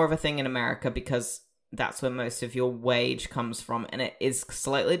obviously it's more of a thing in America because that's where most of your wage comes from, and it is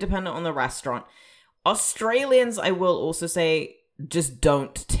slightly dependent on the restaurant. Australians, I will also say, just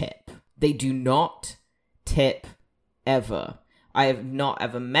don't tip. They do not tip ever. I have not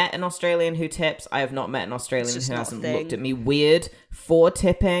ever met an Australian who tips. I have not met an Australian who hasn't looked at me weird for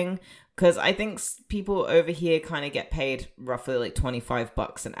tipping. Because I think people over here kind of get paid roughly like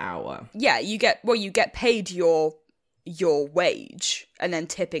 $25 an hour. Yeah, you get paid your wage, and then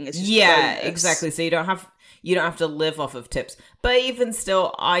tipping is just bonus. Exactly. So you don't have to live off of tips. But even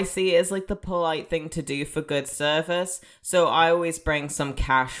still, I see it as like the polite thing to do for good service. So I always bring some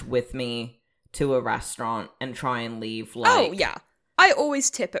cash with me to a restaurant and try and leave like... Oh, yeah. I always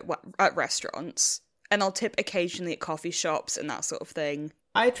tip at restaurants, and I'll tip occasionally at coffee shops and that sort of thing.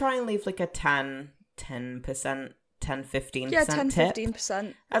 I try and leave like a 10%, 10-15% Yeah,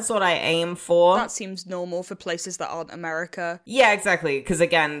 10-15%. That's what I aim for. That seems normal for places that aren't America. Yeah, exactly. Because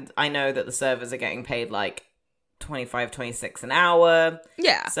again, I know that the servers are getting paid like $25, $26 an hour.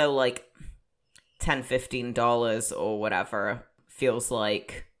 Yeah. So like $10, $15 or whatever feels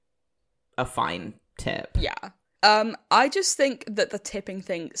like a fine tip. Yeah. I just think that the tipping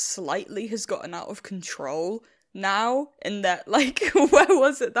thing slightly has gotten out of control now, in that, like, where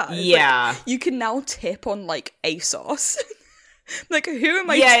was it that? Yeah. Like, you can now tip on, like, ASOS. Like, who am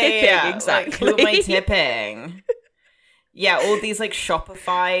I tipping exactly? Like, who am I tipping? Yeah, all these, like,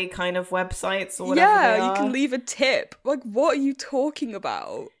 Shopify kind of websites or whatever they are. You can leave a tip. Like, what are you talking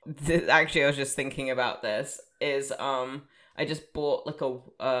about? Actually, I was just thinking about this, I just bought, like,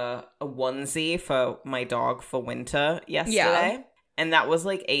 a onesie for my dog for winter yesterday. Yeah. And that was,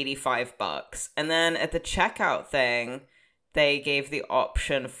 like, $85. And then at the checkout thing, they gave the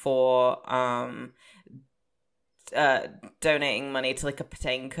option for donating money to, like, a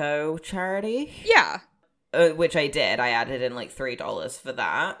Patenko charity. Yeah. Which I did. I added in, like, $3 for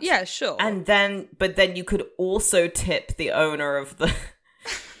that. Yeah, sure. And then, but then you could also tip the owner of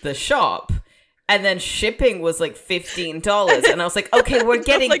the shop. And then shipping was like $15. And I was like, okay, we're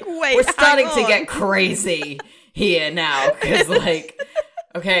starting to get crazy here now. Because like,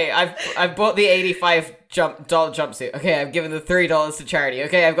 okay, I've bought the $85 jumpsuit. Okay, I've given the $3 to charity.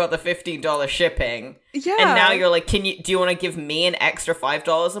 Okay, I've got the $15 shipping. Yeah. And now you're like, do you want to give me an extra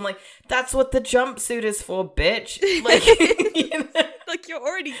 $5? I'm like, that's what the jumpsuit is for, bitch. Like, you know? Like, you're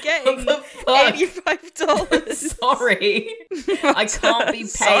already getting $85. Sorry. I can't be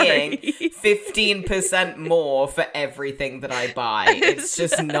paying 15% more for everything that I buy. It's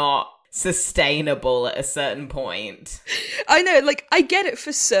just not sustainable at a certain point. I know, like, I get it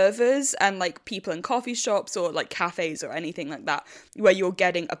for servers and, like, people in coffee shops or, like, cafes or anything like that, where you're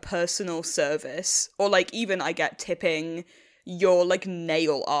getting a personal service. Or, like, even I get tipping your, like,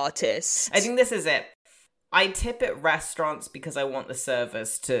 nail artist. I think this is it. I tip at restaurants because I want the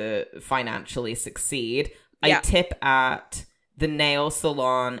servers to financially succeed. Yeah. I tip at the nail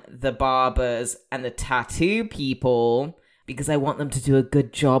salon, the barbers, and the tattoo people because I want them to do a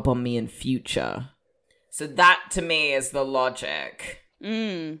good job on me in future. So that, to me, is the logic.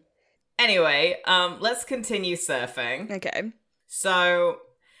 Anyway, let's continue surfing. Okay. So,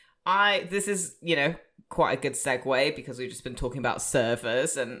 this is, quite a good segue because we've just been talking about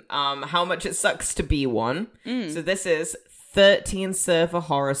servers and how much it sucks to be one. So this is 13 server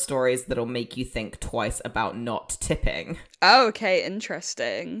horror stories that'll make you think twice about not tipping. Oh, okay,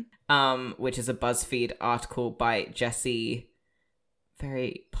 interesting. Which is a BuzzFeed article by Jesse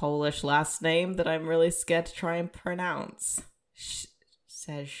very Polish last name that I'm really scared to try and pronounce.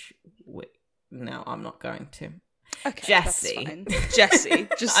 No, I'm not going to. Okay, Jesse. that's fine. Jesse.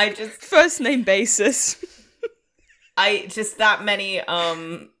 Just I just first name basis. That many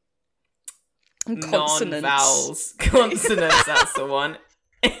Consonants. non-vowels, consonants, that's the one,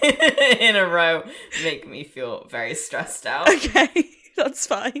 in a row make me feel very stressed out. Okay, that's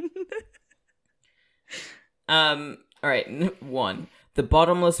fine. All right, 1. The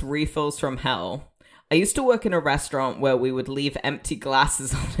bottomless refills from hell. I used to work in a restaurant where we would leave empty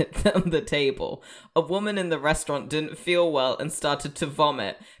glasses on the table. A woman in the restaurant didn't feel well and started to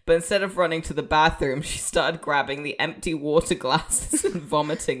vomit, but instead of running to the bathroom, she started grabbing the empty water glasses and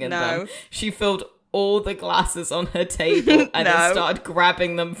vomiting in them. She filled all the glasses on her table and then started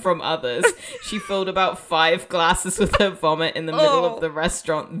grabbing them from others. She filled about 5 glasses with her vomit in the middle of the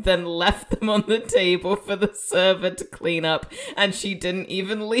restaurant, then left them on the table for the server to clean up, and she didn't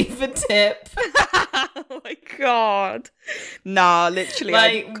even leave a tip. Oh my god. Nah, literally,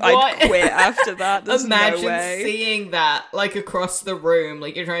 Like, I'd quit after that. There's Imagine no way. seeing that, like, across the room.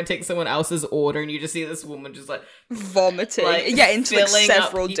 Like, you're trying to take someone else's order and you just see this woman just, like, vomiting. like, Yeah, into like filling up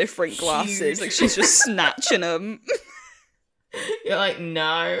several different glasses. huge- Like she's just snatching them. you're like,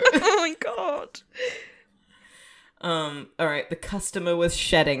 no. Oh my god. Alright, the customer with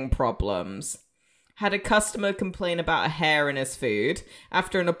shedding problems. Had a customer complain about a hair in his food.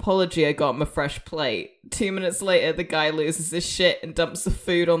 After an apology, I got him a fresh plate. 2 minutes later, the guy loses his shit and dumps the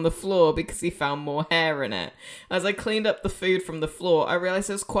food on the floor because he found more hair in it. As I cleaned up the food from the floor, I realized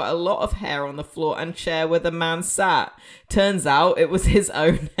there was quite a lot of hair on the floor and chair where the man sat. Turns out it was his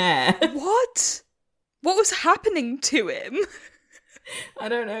own hair. What? What was happening to him? I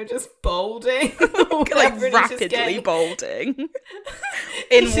don't know, just balding. Like rapidly balding.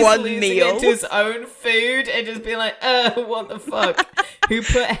 In one meal. Into his own food and just being like, what the fuck? Who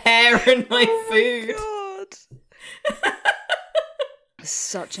put hair in my food? Oh my god.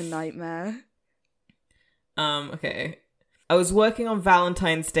 Such a nightmare. Okay. I was working on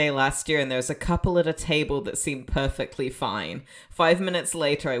Valentine's Day last year and there was a couple at a table that seemed perfectly fine. 5 minutes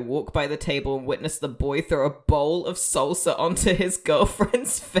later, I walk by the table and witness the boy throw a bowl of salsa onto his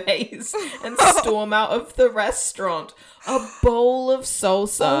girlfriend's face and storm out of the restaurant. A bowl of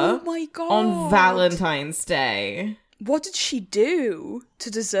salsa Oh my god. on Valentine's Day. What did she do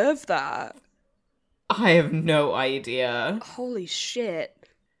to deserve that? I have no idea. Holy shit.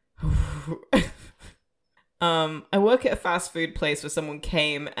 I work at a fast food place where someone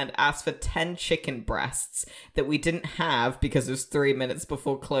came and asked for 10 chicken breasts that we didn't have because it was 3 minutes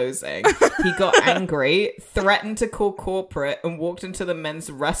before closing. He got angry, threatened to call corporate, and walked into the men's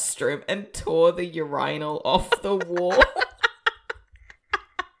restroom and tore the urinal off the wall.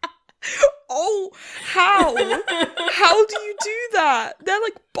 Oh, how? How do you do that? They're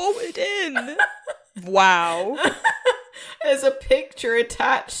like bolted in. Wow. There's a picture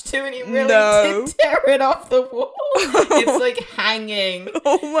attached to it and he really did tear it off the wall. It's like hanging.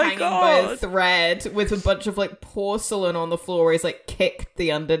 Oh my hanging god. by a thread with a bunch of like porcelain on the floor where he's like kicked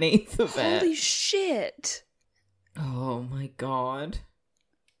the underneath of it. Holy shit. Oh my god.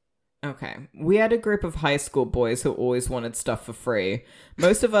 Okay. We had a group of high school boys who always wanted stuff for free.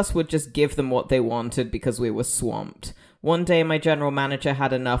 Most of us would just give them what they wanted because we were swamped. One day my general manager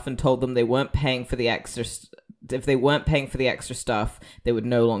had enough and told them they weren't paying for the extra if they weren't paying for the extra stuff, they would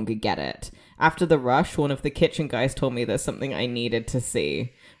no longer get it. After the rush, one of the kitchen guys told me there's something I needed to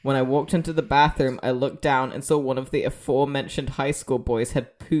see. When I walked into the bathroom, I looked down and saw one of the aforementioned high school boys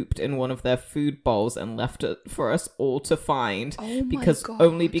had pooped in one of their food bowls and left it for us all to find. Oh my god.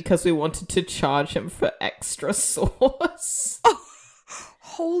 Only because we wanted to charge him for extra sauce. Oh,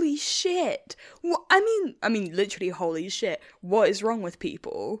 holy shit. Well, I mean, literally, holy shit. What is wrong with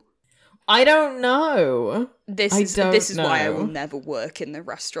people? I don't know. This is why I will never work in the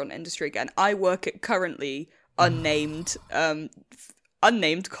restaurant industry again. I work at currently unnamed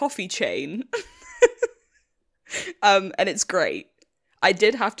coffee chain. And it's great. I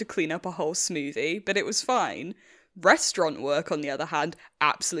did have to clean up a whole smoothie, but it was fine. Restaurant work, on the other hand,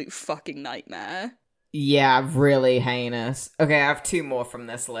 absolute fucking nightmare. Yeah, really heinous. Okay, I have 2 more from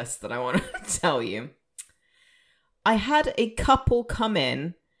this list that I want to tell you. I had a couple come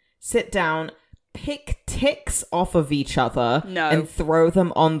in, sit down, pick ticks off of each other, and throw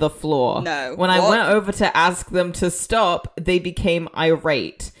them on the floor. No. When I went over to ask them to stop, they became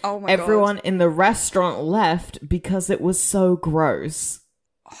irate. Oh my Everyone god. in the restaurant left because it was so gross.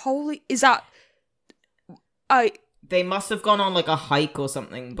 Is that... They must have gone on like a hike or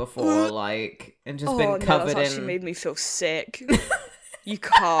something before, like, and just been covered that's actually made me feel sick. You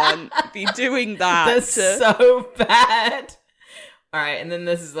can't be doing that. That's so bad. All right, and then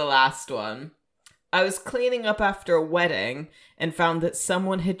this is the last one. I was cleaning up after a wedding and found that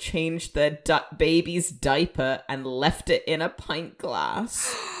someone had changed their baby's diaper and left it in a pint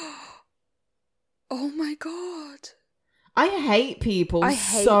glass. Oh my god. I hate people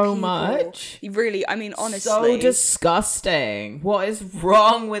so much. Really, I mean, honestly. So disgusting. What is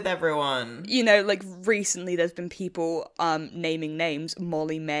wrong with everyone? You know, like, recently there's been people naming names,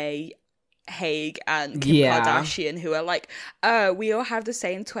 Molly May, Haig, and Kim Kardashian, who are like, oh, we all have the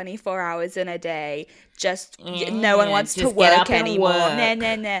same 24 hours in a day. Just, no one wants to work anymore. Nah.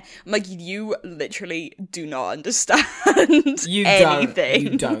 I'm like, you literally do not understand anything. You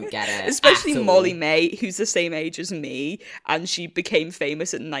don't get it. Especially Molly May, who's the same age as me, and she became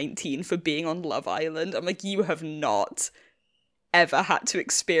famous at 19 for being on Love Island. I'm like, you have not ever had to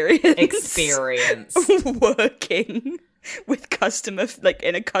experience working with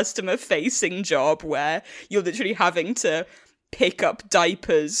in a customer facing job where you're literally having to pick up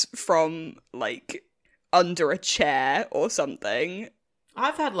diapers from like under a chair or something.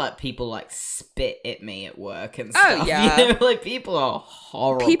 I've had like people like spit at me at work and stuff. Oh yeah, you know, like people are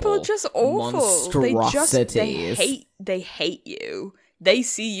horrible. People are just awful. Monstrosities. They hate you. They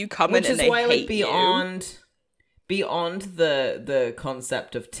see you coming, and they hate you. Which is why, like, beyond the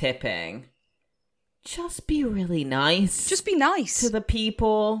concept of tipping, just be really nice. Just be nice to the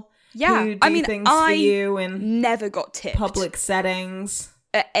people. Yeah, who do things for you in never got tipped. Public settings.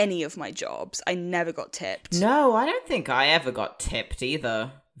 At any of my jobs, I never got tipped. No, I don't think I ever got tipped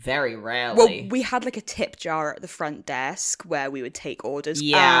either. Very rarely. Well, we had like a tip jar at the front desk where we would take orders.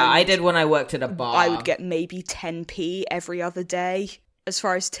 Yeah, I did when I worked at a bar. I would get maybe 10p every other day as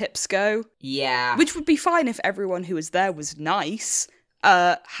far as tips go. Yeah. Which would be fine if everyone who was there was nice.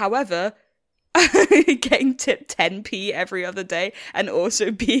 However, getting tipped 10p every other day and also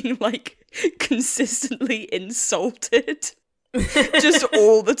being like consistently insulted just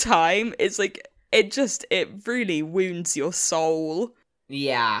all the time is like, it really wounds your soul.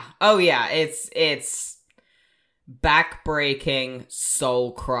 Yeah. Oh yeah, it's back-breaking,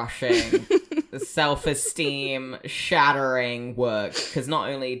 soul-crushing, self-esteem shattering work, because not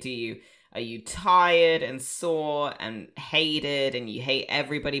only are you tired and sore and hated and you hate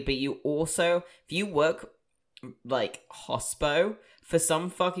everybody, but you also, if you work like hospo, for some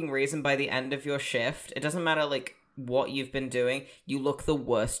fucking reason by the end of your shift, it doesn't matter like what you've been doing, you look the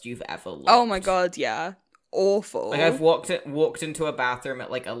worst you've ever looked. Oh my god, yeah. Awful. Like, I've walked into a bathroom at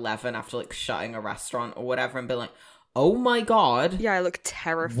like 11 after like shutting a restaurant or whatever and been like, oh my god. Yeah, I look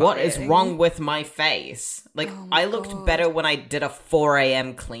terrifying. What is wrong with my face? Like, I looked better when I did a 4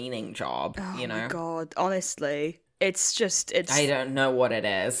 a.m. cleaning job, you know? Oh my god, honestly. It's I don't know what it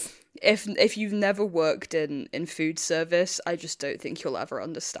is. If you've never worked in food service, I just don't think you'll ever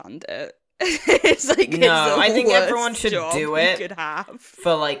understand it. It's like, no, I think everyone should do it could have.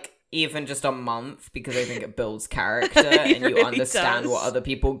 For like even just a month, because I think it builds character and you really understand what other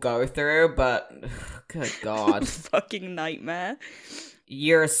people go through, but good god. Fucking nightmare.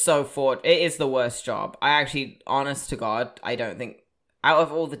 You're so it is the worst job. I actually, honest to god, I don't think, out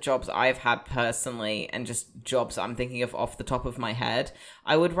of all the jobs I've had personally, and just jobs I'm thinking of off the top of my head,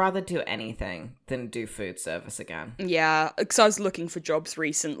 I would rather do anything than do food service again. Yeah, because I was looking for jobs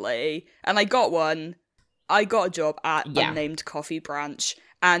recently, and I got one. I got a job at Unnamed Coffee Branch,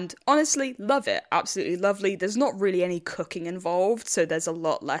 and honestly, love it. Absolutely lovely. There's not really any cooking involved, so there's a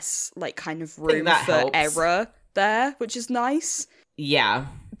lot less, like, kind of room for error there, which is nice. Yeah.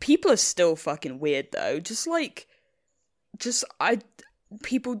 People are still fucking weird, though.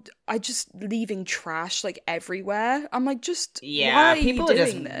 People are just leaving trash like everywhere. I'm like, why are people you are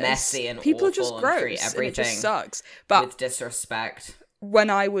just doing this? messy and people awful are just gross, and treat everything and it just sucks. But with disrespect. When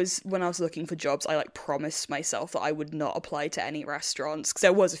I was looking for jobs, I like promised myself that I would not apply to any restaurants, because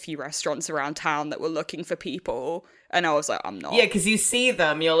there was a few restaurants around town that were looking for people, and I was like, I'm not. Yeah, because you see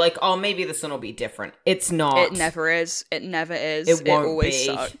them, you're like, oh, maybe this one will be different. It's not. It never is. It never is. It won't always be.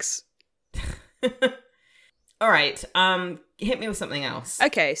 Sucks. All right, hit me with something else.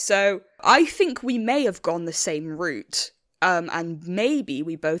 Okay, so I think we may have gone the same route, and maybe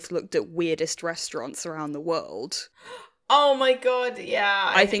we both looked at weirdest restaurants around the world. Oh my god,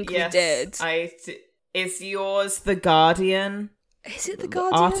 yeah. I think we did. Is yours The Guardian? Is it The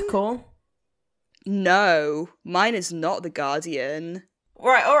Guardian? Article? No, mine is not The Guardian. All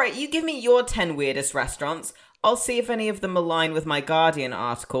right, you give me your 10 weirdest restaurants. I'll see if any of them align with my Guardian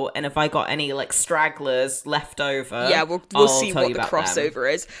article, and if I got any, like, stragglers left over. Yeah, we'll see what the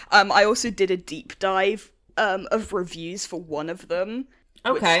crossover is. I also did a deep dive of reviews for one of them.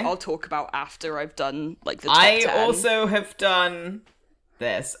 Okay. Which I'll talk about after I've done, like, the top 10. I also have done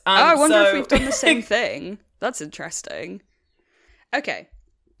this. I wonder if we've done the same thing. That's interesting. Okay,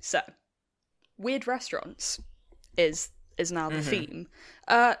 so weird restaurants is now the theme.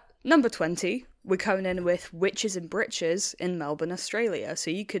 Number 20, we're coming in with Witches and Britches in Melbourne, Australia. So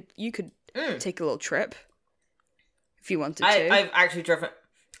you could take a little trip if you wanted to.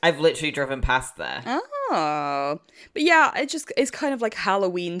 I've literally driven past there. Oh, but yeah, it's kind of like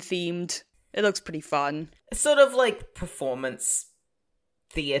Halloween themed. It looks pretty fun. It's sort of like performance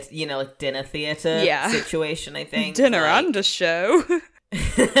theatre, like dinner theatre situation, I think. Dinner and a show.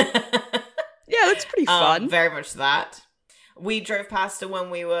 Yeah, it looks pretty fun. Very much that. We drove past it when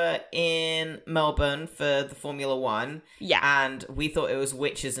we were in Melbourne for the Formula One. Yeah. And we thought it was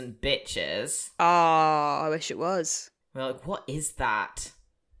Witches and Bitches. Oh, I wish it was. We were like, what is that?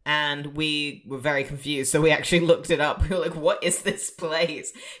 And we were very confused, so we actually looked it up. We were like, what is this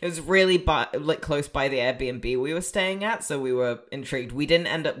place? It was really close by the Airbnb we were staying at, so we were intrigued. We didn't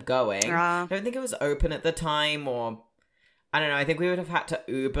end up going. I don't think it was open at the time, or I don't know. I think we would have had to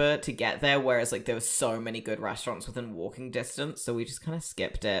Uber to get there, whereas there were so many good restaurants within walking distance, so we just kind of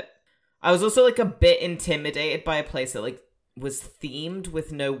skipped it. I was also a bit intimidated by a place that was themed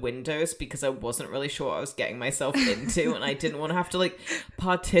with no windows because I wasn't really sure what I was getting myself into, and I didn't want to have to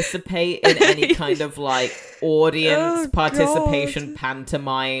participate in any kind of audience participation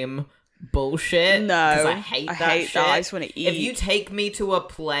pantomime bullshit. No, because I hate that shit. I just want to eat. If you take me to a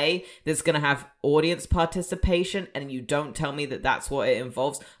play that's gonna have audience participation and you don't tell me that that's what it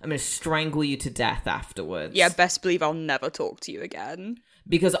involves, I'm gonna strangle you to death afterwards. Yeah, best believe I'll never talk to you again.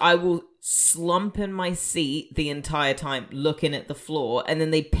 Because I will slump in my seat the entire time looking at the floor, and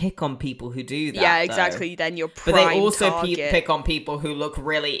then they pick on people who do that. Yeah, exactly. Then you're prime But they also target. pick on people who look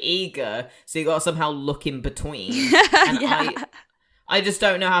really eager, so you gotta somehow look in between. And Yeah. I just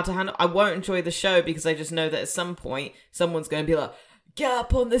don't know how to handle. I won't enjoy the show because I just know that at some point someone's going to be like, "Get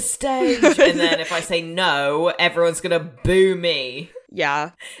up on the stage," and then if I say no, everyone's gonna boo me.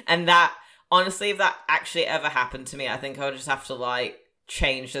 Yeah. And that, honestly, if that actually ever happened to me, I think I would just have to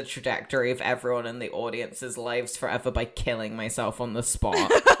change the trajectory of everyone in the audience's lives forever by killing myself on the spot.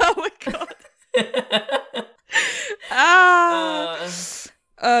 Oh my god.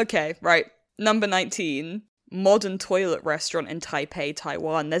 Okay, right. Number 19. Modern toilet restaurant in Taipei,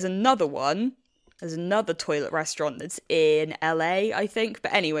 Taiwan. There's another one. There's another toilet restaurant that's in LA, I think.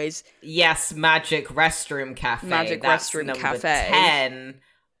 But anyways. Yes, Magic Restroom Cafe. That's Restroom number Cafe. 10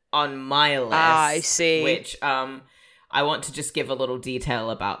 on my list. I see. Which, I want to just give a little detail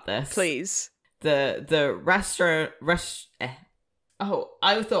about this. Please. The restaurant... Oh,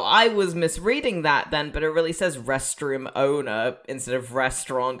 I thought I was misreading that then, but it really says restroom owner instead of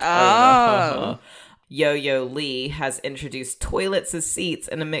restaurant owner. Yo-Yo Lee has introduced toilets as seats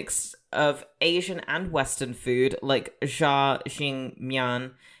in a mix of Asian and Western food like Jia Jing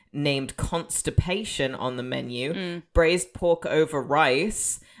Mian, named Constipation on the menu, braised pork over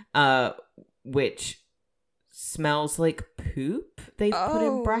rice, which smells like poop, they've put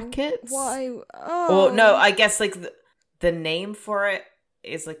in brackets. Why? Or no, I guess the name for it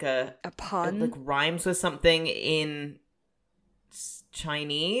is a pun? It rhymes with something in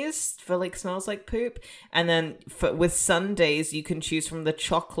Chinese for smells like poop. And then with sundaes, you can choose from the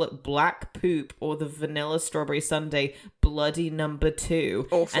chocolate black poop or the vanilla strawberry sundae bloody number 2.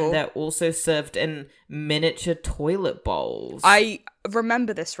 Awful. And they're also served in miniature toilet bowls. I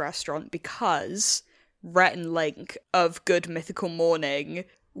remember this restaurant because Rhett and Link of Good Mythical Morning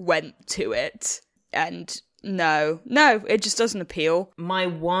went to it, and no, it just doesn't appeal. My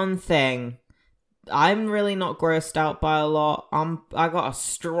one thing, I'm really not grossed out by a lot. I got a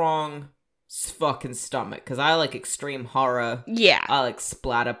strong fucking stomach because I like extreme horror. Yeah. I like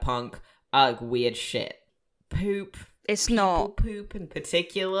splatterpunk. I like weird shit. Poop. It's not poop in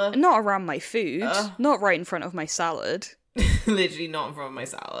particular. Not around my food. Not right in front of my salad. Literally not in front of my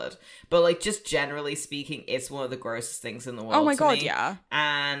salad. But just generally speaking, it's one of the grossest things in the world. Oh my god, me. yeah.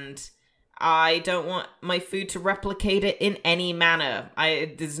 And I don't want my food to replicate it in any manner.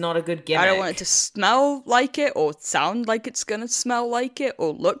 It's not a good gimmick. I don't want it to smell like it, or sound like it's gonna smell like it,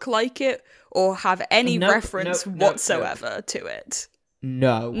 or look like it, or have any reference whatsoever to it.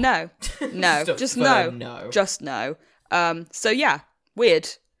 No. Just no. Just no. So yeah, weird.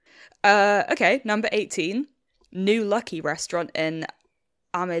 Okay, number 18. New Lucky restaurant in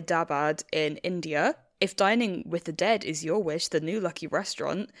Ahmedabad in India. If dining with the dead is your wish, the New Lucky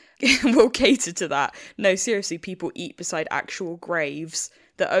restaurant will cater to that. No, seriously, people eat beside actual graves.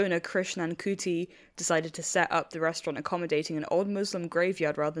 The owner, Krishnan Kuti, decided to set up the restaurant accommodating an old Muslim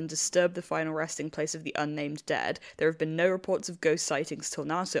graveyard rather than disturb the final resting place of the unnamed dead. There have been no reports of ghost sightings till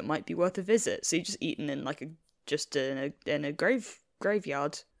now, so it might be worth a visit. So you're just eating in in a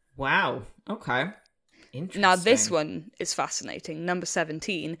graveyard. Wow. Okay. Interesting. Now, this one is fascinating. Number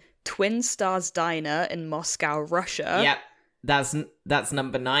 17, Twin Stars Diner in Moscow, Russia. Yep. That's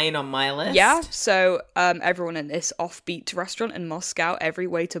number 9 on my list. Yeah, so everyone in this offbeat restaurant in Moscow, every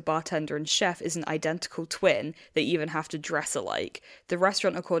waiter, bartender, and chef is an identical twin. They even have to dress alike. The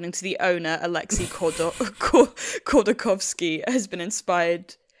restaurant, according to the owner, Alexei Kordakovsky, has been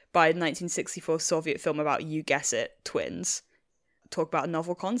inspired by a 1964 Soviet film about, you guess it, twins. Talk about a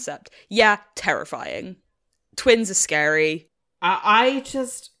novel concept. Yeah, terrifying. Twins are scary. I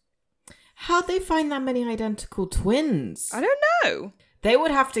just... How'd they find that many identical twins? I don't know. They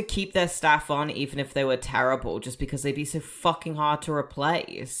would have to keep their staff on even if they were terrible, just because they'd be so fucking hard to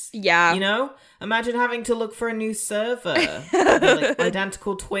replace. Yeah. You know? Imagine having to look for a new server. Like,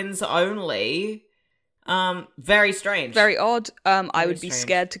 identical twins only. Very strange. Very odd. I would be strange.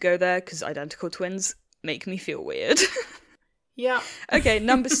 scared to go there because identical twins make me feel weird. Yeah. Okay,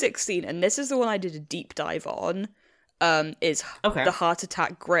 number 16, and this is the one I did a deep dive on. Is the Heart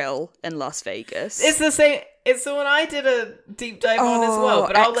Attack Grill in Las Vegas. It's the same. It's the one I did a deep dive on as well,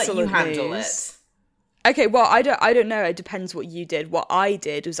 but I'll let you handle news. it. Okay, well, I don't know. It depends what you did. What I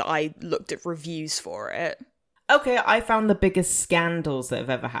did was I looked at reviews for it. Okay, I found the biggest scandals that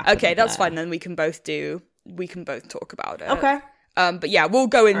have ever happened. Okay, that's fine. Then we can both talk about it. Okay. But yeah, we'll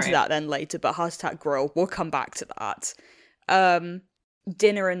go into that then later. But Heart Attack Grill, we'll come back to that.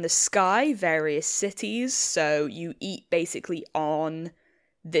 Dinner in the Sky, various cities. So you eat basically on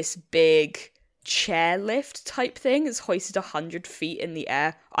this big chairlift type thing. It's hoisted 100 feet in the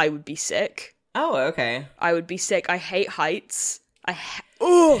air. I would be sick. Oh, okay. I would be sick. I hate heights. I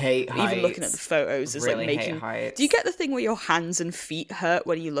hate heights. Even looking at the photos is really like making. Hate heights. Do you get the thing where your hands and feet hurt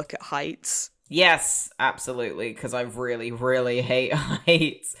when you look at heights? Yes, absolutely, because I really, really hate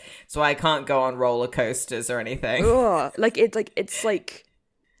heights, so I can't go on roller coasters or anything. Ugh, it's like,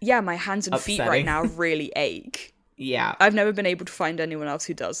 yeah, my hands and feet right now really ache. Yeah, I've never been able to find anyone else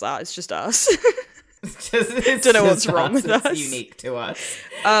who does that. It's just us. Don't know what's wrong with us. It's unique to us.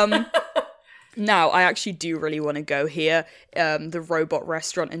 Now, I actually do really want to go here. The robot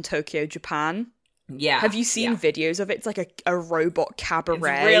restaurant in Tokyo, Japan. Yeah. Have you seen videos of it? It's like a robot cabaret.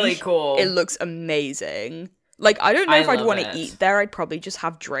 It's really cool. It looks amazing. Like, I don't know if I'd want to it. eat there. I'd probably just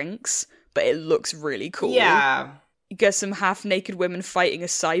have drinks, but it looks really cool. Yeah. You get some half-naked women fighting a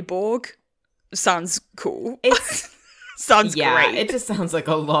cyborg. Sounds cool. It's sounds great. It just sounds like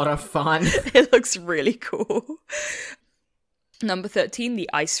a lot of fun. It looks really cool. Number 13, the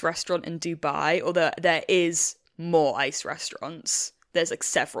ice restaurant in Dubai. Although there is more ice restaurants. There's like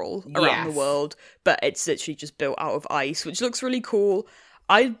several around the world, but it's literally just built out of ice, which looks really cool.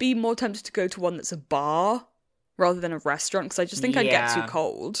 I'd be more tempted to go to one that's a bar rather than a restaurant, because I just think I'd get too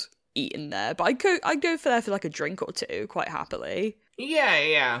cold eating there. But I'd go for there for like a drink or two quite happily.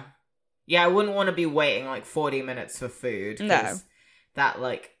 Yeah. Yeah, I wouldn't want to be waiting like 40 minutes for food. No. That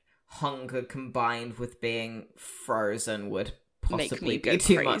like hunger combined with being frozen would possibly be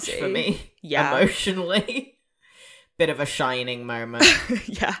too much for me. Yeah. Emotionally. Bit of a shining moment.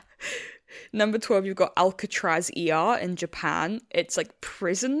 Yeah. Number 12, you've got Alcatraz ER in Japan. It's like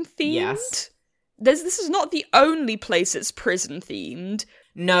prison themed. Yes. This is not the only place that's prison themed.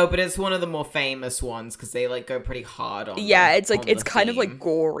 No, but it's one of the more famous ones because they like go pretty hard on. Yeah, it's like it's kind of like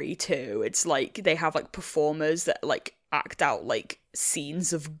gory too. It's like they have like performers that like act out like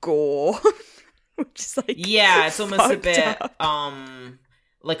scenes of gore, which is like it's almost a bit up.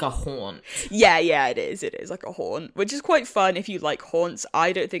 Like a haunt. Yeah, it is like a haunt, which is quite fun if you like haunts.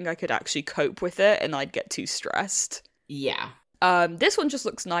 I don't think I could actually cope with it, and I'd get too stressed. Yeah. This one just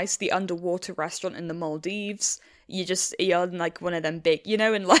looks nice. The underwater restaurant in the Maldives. You're in like one of them big,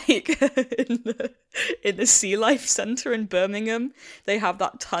 in like in the Sea Life Center in Birmingham, they have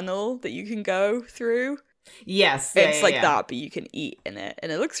that tunnel that you can go through. Yes, it's like that, but you can eat in it,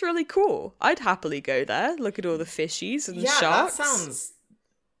 and it looks really cool. I'd happily go there. Look at all the fishies and sharks.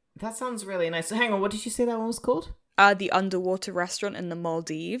 That sounds really nice. So hang on, what did you say that one was called? The underwater restaurant in the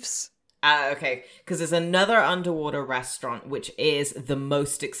Maldives. Okay, because there's another underwater restaurant which is the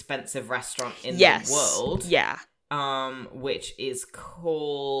most expensive restaurant in the world. Yeah. Which is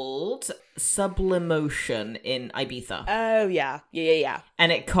called Sublimotion in Ibiza. Oh yeah.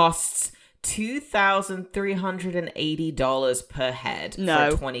 And it costs $2,380 per head for a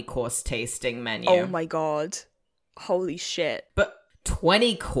 20-course tasting menu. Oh my god. Holy shit. But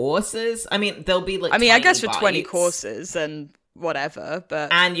 20 courses? I mean, there'll be like I guess for bites. 20 courses and whatever,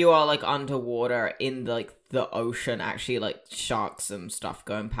 but... And you are like underwater in like the ocean, actually like sharks and stuff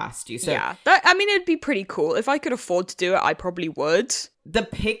going past you. So yeah, it'd be pretty cool. If I could afford to do it, I probably would. The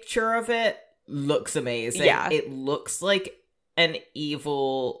picture of it looks amazing. Yeah. It looks like an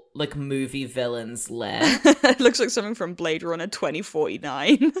evil, like, movie villain's lair. It looks like something from Blade Runner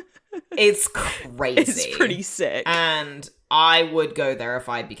 2049. It's crazy. It's pretty sick. And I would go there if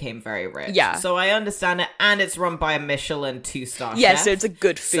I became very rich. Yeah. So I understand it. And it's run by a Michelin 2-star Yeah, chef. so it's a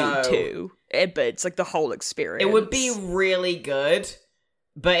good food too. But it's like the whole experience. It would be really good,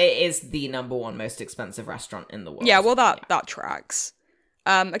 but it is the number one most expensive restaurant in the world. Yeah, well, that tracks.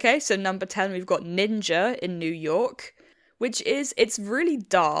 Okay, so number 10, we've got Ninja in New York, which is, it's really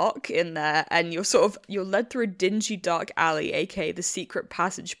dark in there, and you're led through a dingy dark alley, aka the secret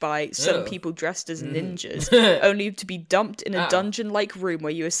passage by some people dressed as ninjas, only to be dumped in a dungeon-like room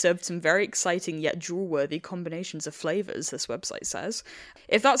where you are served some very exciting yet drool-worthy combinations of flavors, this website says.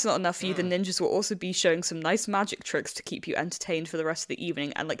 If that's not enough for you, the ninjas will also be showing some nice magic tricks to keep you entertained for the rest of the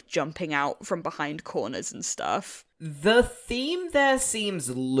evening, and like jumping out from behind corners and stuff. The theme there seems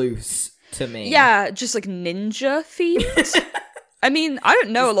loose to me. Yeah, just like ninja themed. I mean, I don't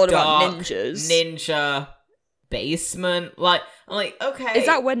know a lot about ninjas. Ninja basement. Like, I'm like, okay. Is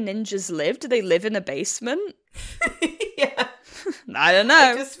that where ninjas live? Do they live in a basement? Yeah. I don't know.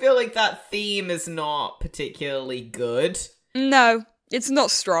 I just feel like that theme is not particularly good. No, it's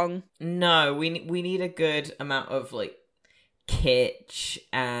not strong. No, we need a good amount of like kitsch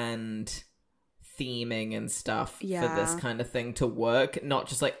and theming and stuff for this kind of thing to work. Not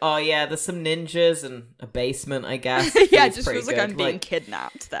just like, oh yeah, there's some ninjas and a basement, I guess. Yeah, it just feels like I'm being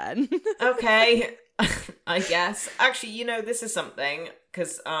kidnapped then. Okay, I guess. Actually, this is something,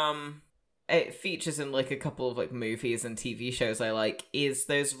 because it features in like a couple of like movies and TV shows I like, is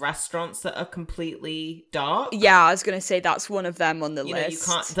those restaurants that are completely dark. Yeah, I was gonna say that's one of them on the list.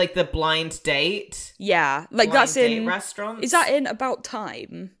 You can't, like the Blind Date. Yeah, like Blind that's Date in restaurants. Is that in About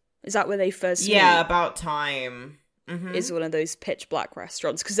Time? Is that where they first meet? Yeah, About Time. Mm-hmm. Is one of those pitch black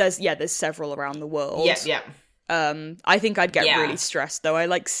restaurants, because there's several around the world. Yeah. I think I'd get really stressed though. I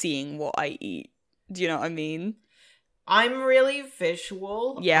like seeing what I eat. Do you know what I mean? I'm really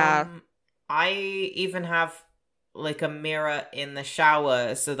visual. Yeah. I even have like a mirror in the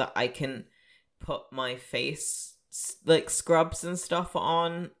shower so that I can put my face like scrubs and stuff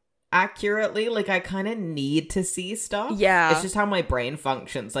on accurately. Like, I kind of need to see stuff. Yeah. It's just how my brain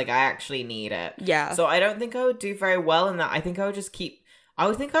functions. Like, I actually need it. Yeah. So I don't think I would do very well in that. I think I would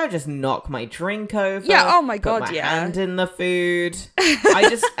just knock my drink over. Yeah, oh my God, put my hand in the food.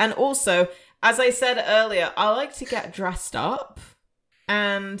 And also, as I said earlier, I like to get dressed up.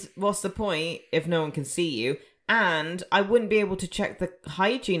 And what's the point if no one can see you? And I wouldn't be able to check the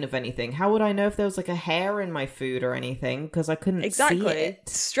hygiene of anything. How would I know if there was like a hair in my food or anything? Because I couldn't see it.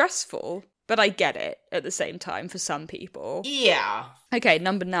 It's stressful, but I get it at the same time for some people. Yeah. Okay,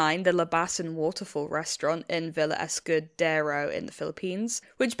 number 9, the Labasan Waterfall restaurant in Villa Escudero in the Philippines,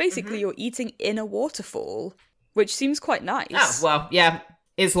 which basically you're eating in a waterfall, which seems quite nice. Oh, well, yeah,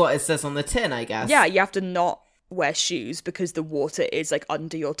 is what it says on the tin, I guess. Yeah, you have to not wear shoes because the water is like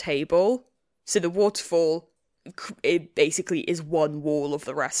under your table. So the waterfall, it basically is one wall of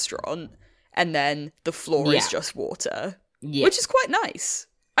the restaurant, and then the floor is just water, which is quite nice.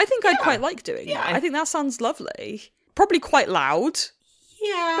 I think I'd quite like doing that. I think that sounds lovely. Probably quite loud.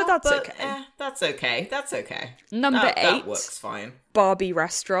 Yeah, but that's okay. That's okay. That's okay. Number 8. That works fine. Barbie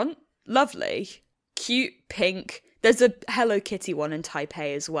restaurant. Lovely. Cute, pink. There's a Hello Kitty one in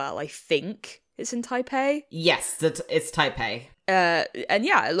Taipei as well, I think. It's in Taipei? Yes, it's Taipei. And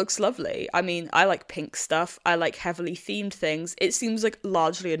yeah, it looks lovely. I mean, I like pink stuff. I like heavily themed things. It seems like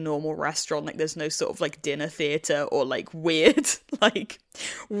largely a normal restaurant. Like, there's no sort of like dinner theater or like weird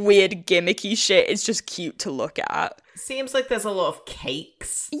gimmicky shit. It's just cute to look at. Seems like there's a lot of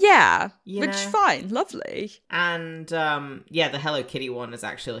cakes. Yeah, which fine, lovely. And the Hello Kitty one is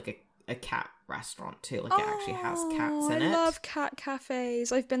actually like a cat restaurant too. Like, it actually has cats in it. I love cat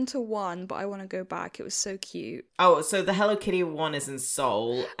cafes. I've been to one, but I want to go back. It was so cute. Oh, so the Hello Kitty one is in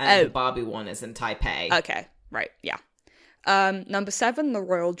Seoul and the Barbie one is in Taipei. Okay, right, yeah. Number 7, the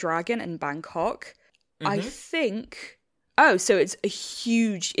Royal Dragon in Bangkok. I think... Oh, so it's a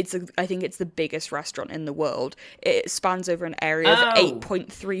huge... I think it's the biggest restaurant in the world. It spans over an area of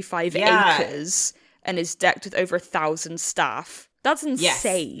 8.35 acres and is decked with over 1,000 staff. That's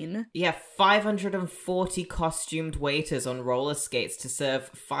insane. Yes. Yeah, 540 costumed waiters on roller skates to serve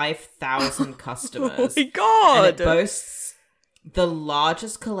 5,000 customers. Oh my God! And it boasts the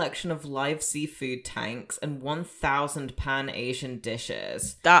largest collection of live seafood tanks and 1,000 Pan-Asian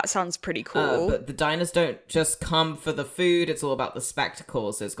dishes. That sounds pretty cool. But the diners don't just come for the food, it's all about the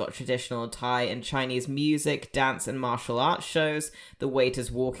spectacle. So it's got traditional Thai and Chinese music, dance and martial arts shows, the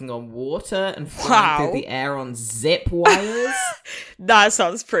waiters walking on water and flying through the air on zip wires. That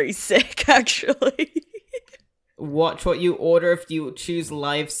sounds pretty sick, actually. Watch what you order if you choose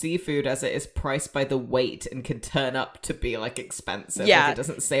live seafood, as it is priced by the weight and can turn up to be like expensive if it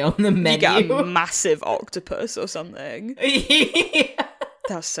doesn't say on the menu. You get a massive octopus or something. Yeah.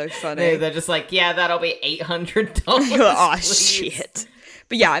 That's so funny. No, they're just like, yeah, that'll be $800. Oh, please. shit.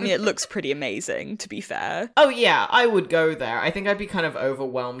 But yeah, I mean, it looks pretty amazing, to be fair. Oh, yeah, I would go there. I think I'd be kind of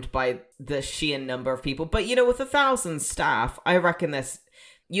overwhelmed by the sheer number of people. But, you know, with 1,000 staff, I reckon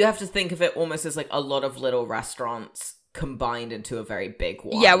you have to think of it almost as like a lot of little restaurants combined into a very big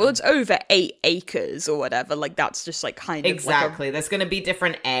one. Yeah, well, it's over 8 acres or whatever. Like, that's just like kind of exactly. There's going to be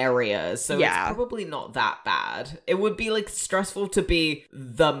different areas, so it's probably not that bad. It would be like stressful to be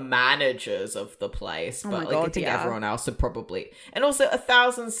the managers of the place, but I think everyone else would probably. And also,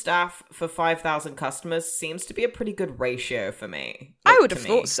 1,000 staff for 5,000 customers seems to be a pretty good ratio for me. I would have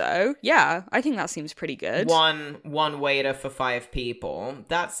thought so. Yeah, I think that seems pretty good. One waiter for 5 people.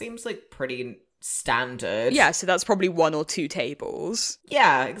 That seems like pretty standard. Yeah, so that's probably 1 or 2 tables.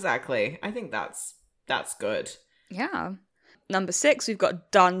 Yeah, exactly. I think that's good. Yeah. Number 6, we've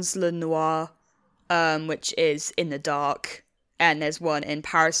got Dans le Noir, which is in the dark. And there's one in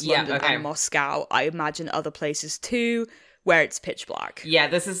Paris, London, and Moscow. I imagine other places too, where it's pitch black. Yeah,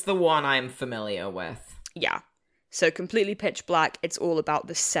 this is the one I'm familiar with. Yeah. So completely pitch black. It's all about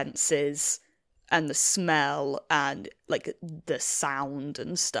the senses and the smell and like the sound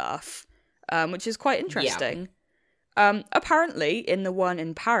and stuff. Which is quite interesting. Yeah. Apparently, in the one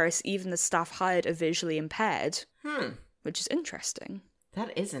in Paris, even the staff hired are visually impaired. Which is interesting.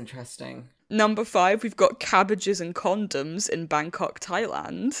 That is interesting. Number 5, we've got Cabbages and Condoms in Bangkok,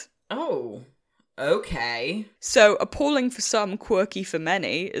 Thailand. Oh, okay. So, appalling for some, quirky for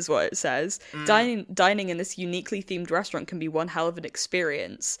many, is what it says. Dining in this uniquely themed restaurant can be one hell of an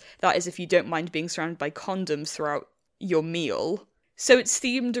experience. That is if you don't mind being surrounded by condoms throughout your meal. So it's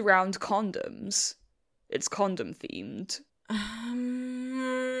themed around condoms. It's condom themed. I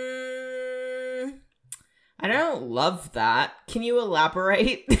don't love that. Can you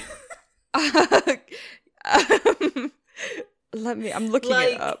elaborate? I'm looking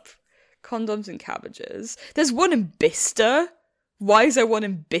it up. Condoms and Cabbages. There's one in Bicester. Why is there one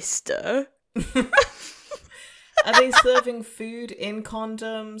in Bicester? Are they serving food in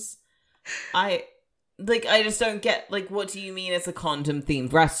condoms? I just don't get, like, what do you mean it's a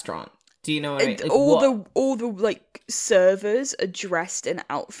condom-themed restaurant? Do you know what I mean? Like, all the like, servers are dressed in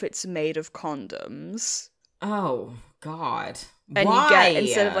outfits made of condoms. Oh, God. And why? You get,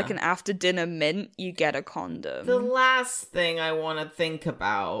 instead of, like, an after-dinner mint, you get a condom. The last thing I want to think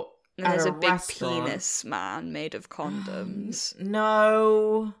about and there's a big restaurant. Penis man made of condoms.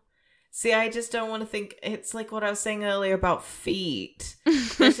 No. See, I just don't want to think. It's like what I was saying earlier about feet.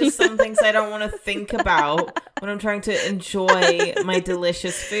 There's just some things I don't want to think about when I'm trying to enjoy my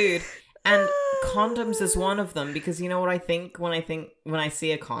delicious food. And condoms is one of them, because you know what I think when I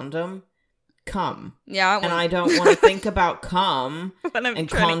see a condom? Cum. Yeah. And I don't want to think about cum and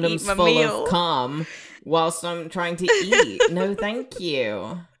condoms full meal. of cum whilst I'm trying to eat. No, thank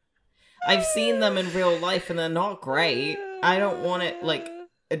you. I've seen them in real life and they're not great. I don't want it, like,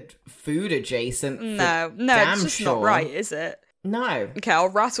 food adjacent. No, it's just not right, is it? No. Okay, I'll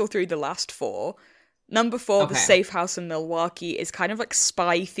rattle through the last 4. Number 4, The Safe House in Milwaukee, is kind of like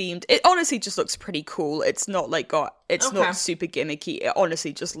spy themed. It honestly just looks pretty cool. It's not like not super gimmicky. It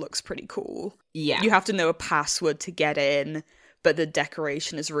honestly just looks pretty cool. Yeah. You have to know a password to get in, but the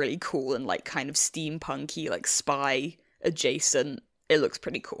decoration is really cool and like kind of steampunky, like spy adjacent. It looks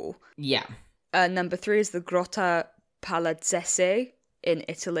pretty cool. Yeah. Number 3 is the Grotta Palazzese in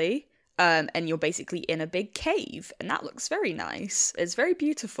Italy. And you're basically in a big cave, and that looks very nice. It's very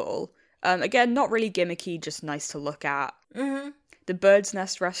beautiful. Again, not really gimmicky, just nice to look at. Mm-hmm. The Bird's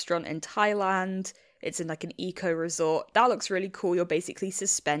Nest restaurant in Thailand. It's in like an eco resort. That looks really cool. You're basically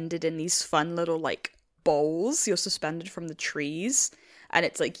suspended in these fun little like bowls. You're suspended from the trees. And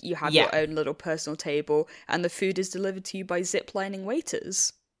it's like you have your own little personal table, and the food is delivered to you by ziplining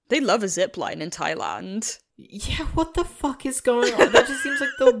waiters. They love a zipline in Thailand. Yeah, what the fuck is going on? That just seems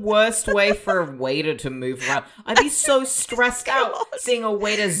like the worst way for a waiter to move around. I'd be so stressed out seeing a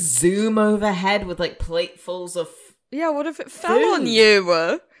waiter zoom overhead with like platefuls of Yeah, what if it fell on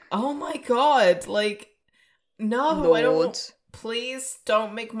you? Oh my god, like, no, Lord. I don't. Please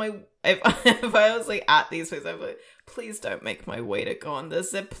don't make my. If I was like at these places, I'd be like, please don't make my waiter go on the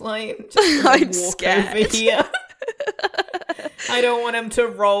zip line. Just I'm walk scared. over here. I don't want him to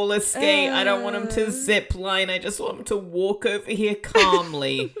roller skate. I don't want him to zip line. I just want him to walk over here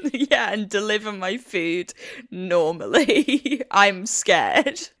calmly. Yeah, and deliver my food normally. I'm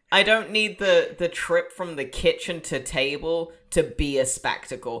scared. I don't need the trip from the kitchen to table to be a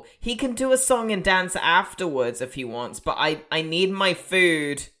spectacle. He can do a song and dance afterwards if he wants, but I need my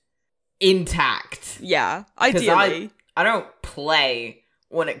food intact. Yeah, ideally. I don't play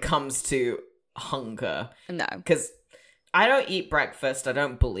when it comes to hunger. No. Because I don't eat breakfast. I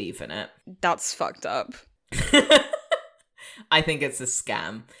don't believe in it. That's fucked up. I think it's a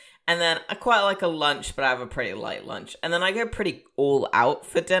scam. And then I quite like a lunch, but I have a pretty light lunch. And then I go pretty all out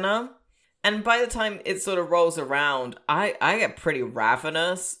for dinner. And by the time it sort of rolls around, I get pretty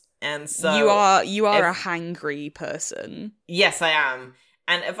ravenous. And so you are a hangry person. Yes, I am.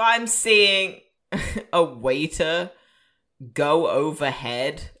 And if I'm seeing a waiter go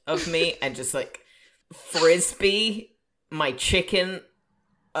overhead of me and just like frisbee my chicken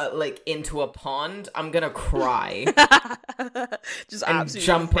like into a pond, I'm gonna cry. Just and absolutely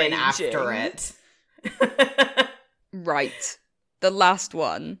jump in raging. after it. Right. The last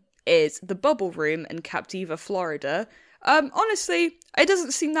one is the Bubble Room in Captiva, Florida. Honestly, it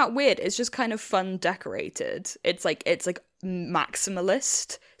doesn't seem that weird. It's just kind of fun decorated. It's like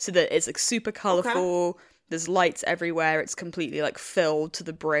maximalist, so that it's like super colorful. Okay. There's lights everywhere. It's completely like filled to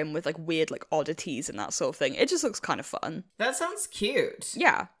the brim with like weird like oddities and that sort of thing. It just looks kind of fun. That sounds cute.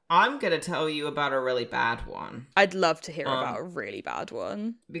 Yeah. I'm going to tell you about a really bad one. I'd love to hear about a really bad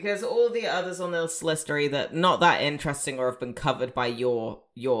one. Because all the others on this list are either not that interesting or have been covered by your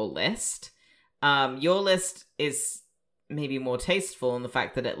list. Your list is maybe more tasteful in the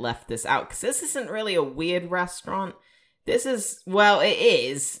fact that it left this out. Because this isn't really a weird restaurant. This is, well, it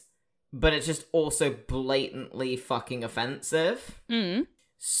is, but it's just also blatantly fucking offensive. Mm.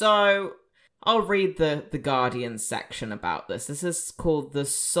 So I'll read the Guardian section about this. This is called the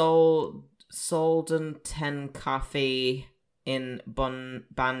Soldan Ten Cafe in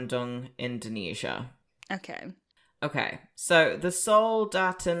Bandung, Indonesia. Okay, so the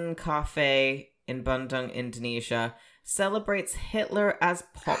Soldaten Cafe in Bandung, Indonesia celebrates Hitler as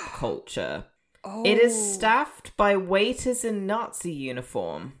pop culture. Oh. It is staffed by waiters in Nazi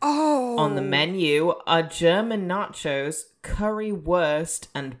uniform. Oh. On the menu are German nachos, currywurst,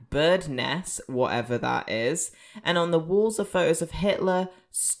 and bird nest, whatever that is. And on the walls are photos of Hitler,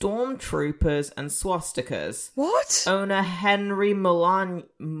 stormtroopers, and swastikas. What? Owner Henry Muljana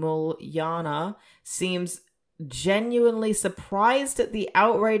seems genuinely surprised at the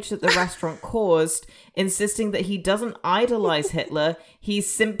outrage that the restaurant caused, insisting that he doesn't idolize Hitler, he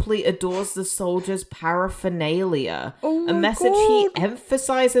simply adores the soldiers' paraphernalia. A message he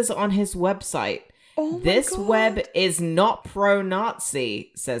emphasizes on his website. This web is not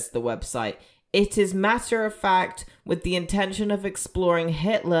pro-Nazi, says the website. It is matter of fact with the intention of exploring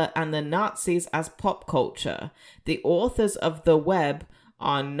Hitler and the Nazis as pop culture. The authors of the web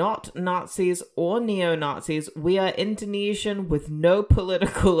are not Nazis or neo-Nazis. We are Indonesian with no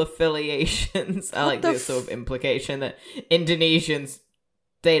political affiliations. I like this sort of implication that Indonesians,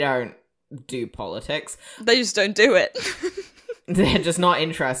 they don't do politics. They just don't do it. They're just not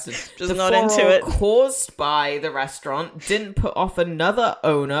interested. Just not into it. Caused by the restaurant didn't put off another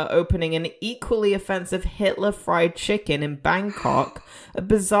owner opening an equally offensive Hitler fried chicken in Bangkok, a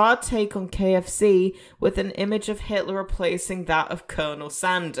bizarre take on KFC with an image of Hitler replacing that of Colonel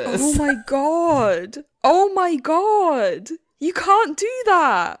Sanders. Oh my god. Oh my god. You can't do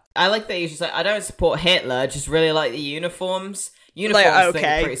that. I like that you just like, I don't support Hitler, just really like the uniforms. Uniforms think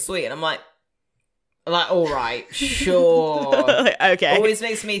are pretty sweet. And I'm like, all right, sure. Okay. Always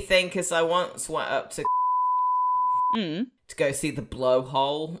makes me think, as I once went up to to go see the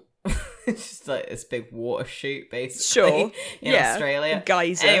blowhole. It's just like this big water chute, basically, in Australia.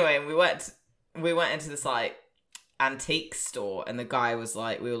 Geyser. Anyway, we went into this like antique store, and the guy was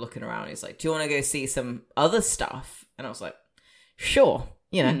like, we were looking around. He's like, "Do you want to go see some other stuff?" And I was like, "Sure."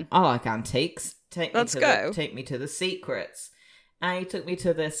 You know, I like antiques. Let's go. Take me to the secrets. And he took me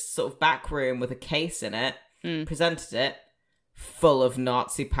to this sort of back room with a case in it, presented it, full of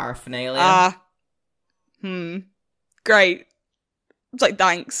Nazi paraphernalia. Great. It's like,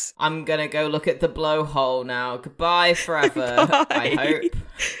 thanks. I'm gonna go look at the blowhole now. Goodbye forever, Bye. I hope.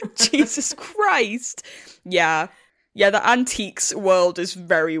 Jesus Christ. Yeah. Yeah, the antiques world is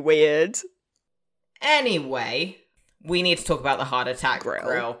very weird. Anyway, we need to talk about the heart attack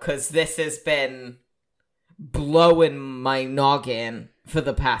grill, because this has been blowing my noggin for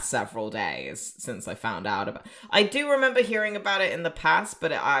the past several days since I found out about it. I do remember hearing about it in the past,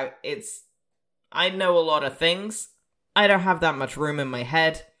 but I know a lot of things. I don't have that much room in my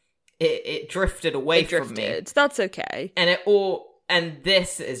head. It drifted away from me. That's okay. And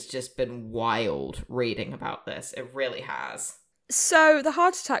this has just been wild reading about this. It really has. So the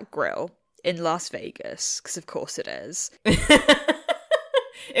Heart Attack Grill in Las Vegas, because of course it is.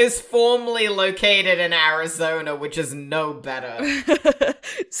 It was formerly located in Arizona, which is no better.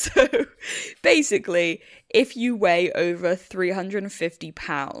 So, basically, if you weigh over 350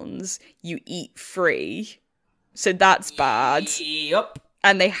 pounds, you eat free. So that's bad. Yep.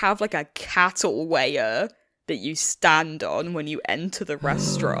 And they have like a cattle weigher that you stand on when you enter the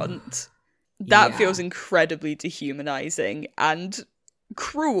restaurant. That feels incredibly dehumanizing and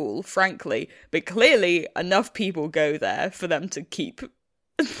cruel, frankly. But clearly, enough people go there for them to keep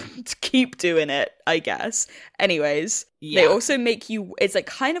doing it, I guess. Anyways, they also make you, it's like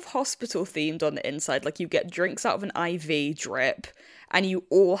kind of hospital themed on the inside. Like you get drinks out of an IV drip and you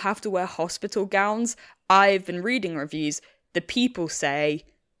all have to wear hospital gowns. I've been reading reviews. The people say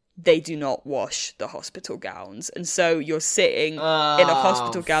they do not wash the hospital gowns. And so you're sitting in a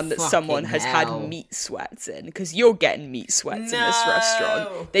hospital gown that someone has had meat sweats in, because you're getting meat sweats in this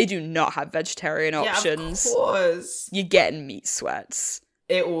restaurant. They do not have vegetarian options. Of course. You're getting meat sweats.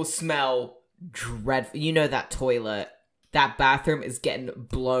 It will smell dreadful. You know that toilet, that bathroom is getting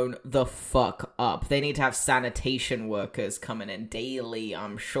blown the fuck up. They need to have sanitation workers coming in daily,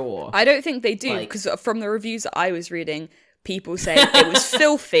 I'm sure. I don't think they do, because from the reviews that I was reading, people say it was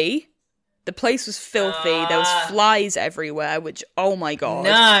filthy. The place was filthy. There was flies everywhere, which, oh my god.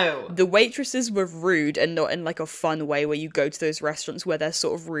 No! The waitresses were rude, and not in like a fun way where you go to those restaurants where they're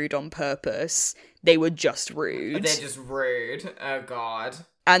sort of rude on purpose. They were just rude. They're just rude. Oh god.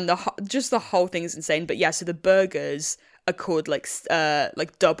 And the whole thing is insane. But yeah, so the burgers are called like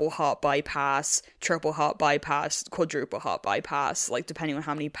double heart bypass, triple heart bypass, quadruple heart bypass, like depending on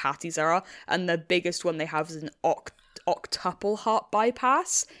how many patties there are. And the biggest one they have is an octuple heart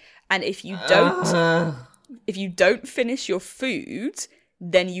bypass. And if you don't finish your food,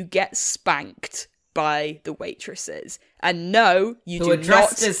 then you get spanked by the waitresses. And no, you do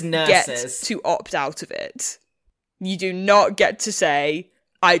not get to opt out of it. You do not get to say,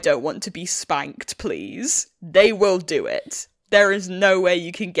 I don't want to be spanked, please. They will do it. There is no way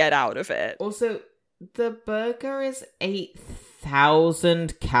you can get out of it. Also, the burger is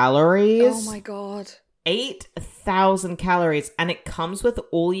 8,000 calories. Oh my god. 8,000 calories, and it comes with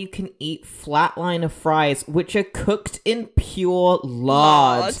all-you-can-eat flatliner fries, which are cooked in pure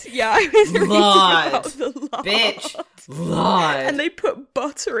lard. Yeah, I was reading about the lard. Bitch, lard. And they put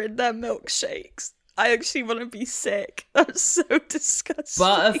butter in their milkshakes. I actually want to be sick. That's so disgusting.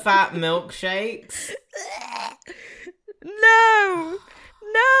 Butterfat milkshakes? No!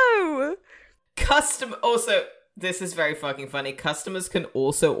 Also, this is very fucking funny. Customers can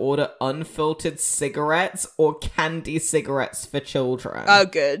also order unfiltered cigarettes or candy cigarettes for children. Oh,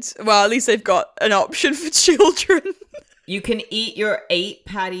 good. Well, at least they've got an option for children. You can eat your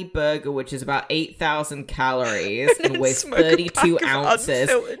 8-patty burger, which is about 8,000 calories and weighs 32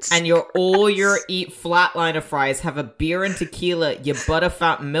 ounces. And your all-your-eat flatliner fries have a beer and tequila, your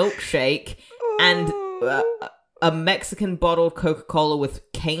butterfat milkshake, and a Mexican bottled Coca-Cola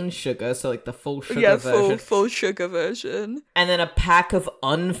with cane sugar, so like the full sugar version. Yeah, full sugar version. And then a pack of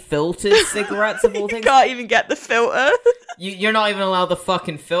unfiltered cigarettes of all things. You can't even get the filter. You're not even allowed the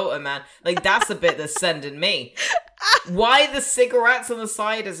fucking filter, man. Like, that's the bit that's sending me. Why the cigarettes on the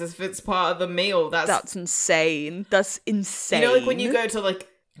side as if it's part of the meal? That's insane. That's insane. You know, like when you go to like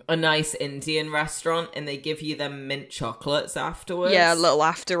a nice Indian restaurant and they give you them mint chocolates afterwards? Yeah, a little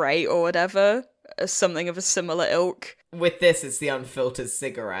after eight or whatever. Something of a similar ilk. With this, it's the unfiltered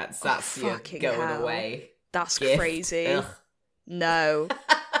cigarettes. That's your going hell. Away. That's gift. Crazy. Ugh. No.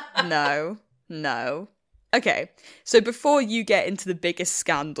 Okay, so before you get into the biggest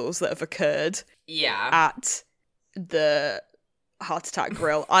scandals that have occurred at the Heart Attack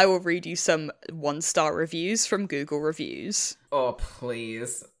Grill, I will read you some 1-star reviews from Google Reviews. Oh,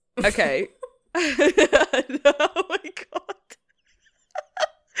 please. Okay. Oh my god.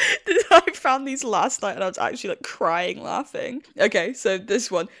 I found these last night and I was actually like crying laughing. Okay, so this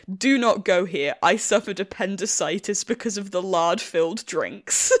one. Do not go here. I suffered appendicitis because of the lard-filled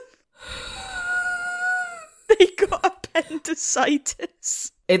drinks. They got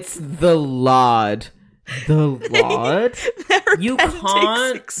appendicitis. It's the lard. The lard? Their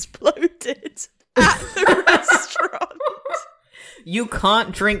appendix exploded at the restaurant. You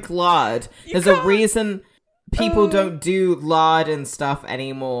can't drink lard. There's a reason people don't do lard and stuff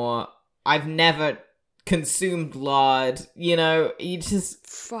anymore. I've never consumed lard. You know, you just...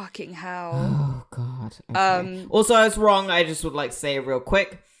 Fucking hell. Oh, God. Okay. Also, I was wrong. I just would like to say real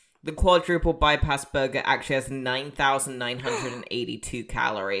quick. The quadruple bypass burger actually has 9,982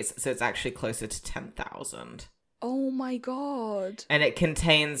 calories, so it's actually closer to 10,000. Oh my god. And it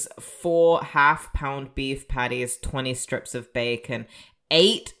contains 4 half-pound beef patties, 20 strips of bacon,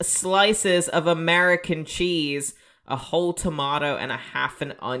 8 slices of American cheese, a whole tomato, and a half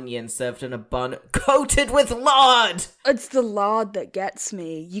an onion served in a bun coated with lard. It's the lard that gets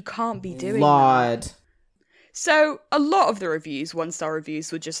me. You can't be doing Lard. that. So, a lot of the reviews, 1-star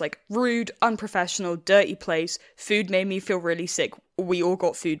reviews, were just like, rude, unprofessional, dirty place, food made me feel really sick, we all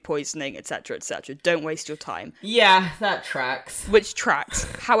got food poisoning, etc., etc. Don't waste your time. Yeah, that tracks. Which tracks.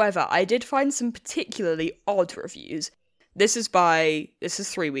 However, I did find some particularly odd reviews. This is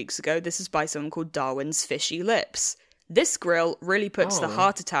 3 weeks ago, this is by someone called Darwin's Fishy Lips. This grill really puts the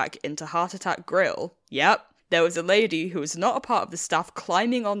heart attack into Heart Attack Grill. Yep. There was a lady who was not a part of the staff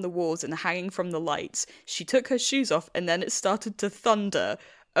climbing on the walls and hanging from the lights. She took her shoes off and then it started to thunder.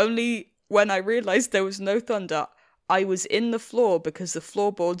 Only when I realised there was no thunder, I was in the floor because the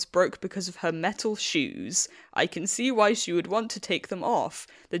floorboards broke because of her metal shoes. I can see why she would want to take them off.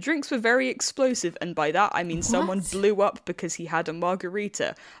 The drinks were very explosive, and by that I mean someone blew up because he had a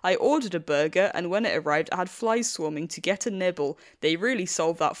margarita. I ordered a burger, and when it arrived I had flies swarming to get a nibble. They really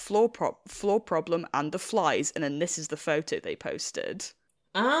solved that floor problem and the flies, and then this is the photo they posted.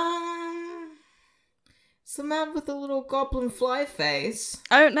 It's a man with a little goblin fly face.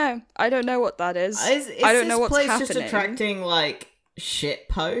 I don't know what that is. I don't know what's happening. Is this place just attracting, like, shit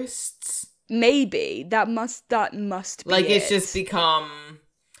posts? Maybe. That must be like, it. It's just become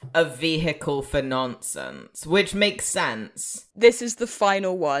a vehicle for nonsense, which makes sense. This is the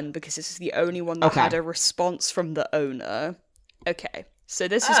final one, because this is the only one that had a response from the owner. Okay, so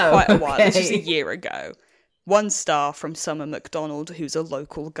this is quite a while. This is a year ago. 1 star from Summer McDonald, who's a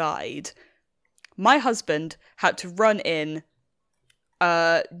local guide. My husband had to run in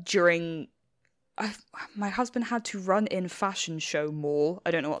fashion show mall.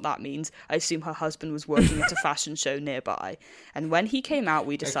 I don't know what that means. I assume her husband was working at a fashion show nearby. And when he came out,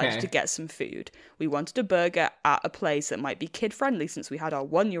 we decided to get some food. We wanted a burger at a place that might be kid-friendly since we had our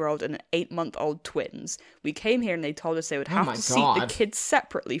 1-year-old and an 8-month-old twins. We came here and they told us they would have to seat the kids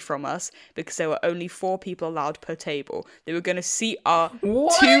separately from us because there were only 4 people allowed per table. They were going to seat our 2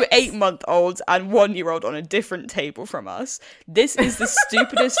 8-month-olds and 1-year-old on a different table from us. This is the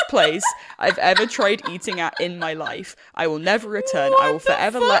stupidest place I've ever tried eating at in my life. I will never return. I will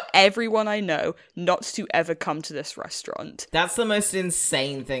forever let everyone I know not to ever come to this restaurant. That's the most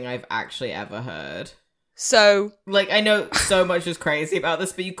insane thing I've actually ever heard. So, like, I know so much is crazy about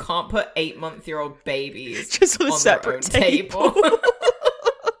this, but you can't put 8-month-old babies just on a separate table.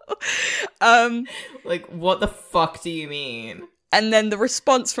 Like, what the fuck do you mean? And then the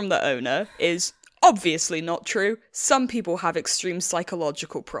response from the owner is obviously not true. Some people have extreme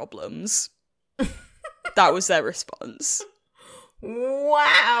psychological problems. That was their response.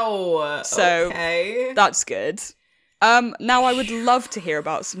 Wow. So, that's good. Now I would love to hear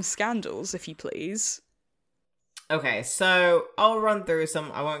about some scandals, if you please. Okay, so I'll run through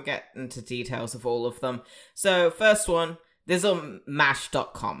some. I won't get into details of all of them. So, first one, this is on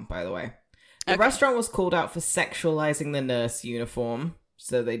MASH.com, by the way. The restaurant was called out for sexualizing the nurse uniform.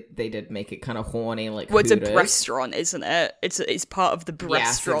 So they did make it kind of horny, like Hooters. It's a restaurant, isn't it? It's part of the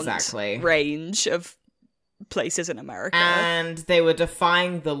restaurant range of places in America. And they were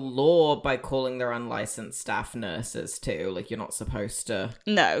defying the law by calling their unlicensed staff nurses too. Like, you're not supposed to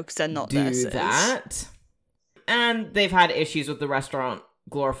no, because they're not do nurses. that. And they've had issues with the restaurant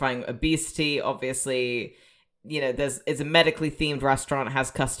glorifying obesity. Obviously, you know, it's a medically themed restaurant. It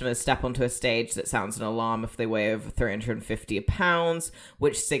has customers step onto a stage that sounds an alarm if they weigh over 350 pounds,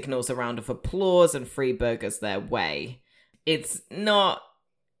 which signals a round of applause and free burgers their way. It's not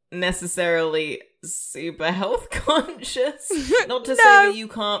necessarily super health conscious. Not to say that you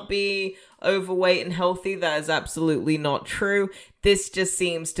can't be overweight and healthy. That is absolutely not true. This just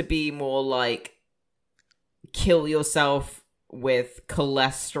seems to be more like kill yourself with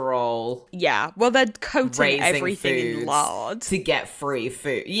cholesterol. Yeah, well, they're coating everything in lard to get free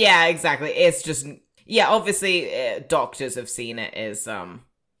food. Yeah, exactly. It's just, yeah, obviously doctors have seen it as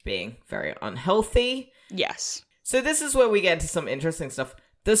being very unhealthy. Yes. So this is where we get into some interesting stuff.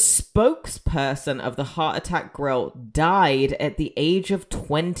 The spokesperson of the Heart Attack Grill died at the age of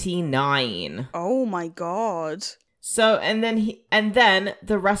 29. Oh my god. So, and then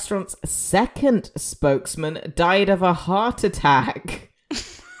the restaurant's second spokesman died of a heart attack.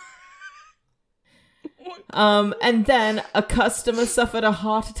 And then a customer suffered a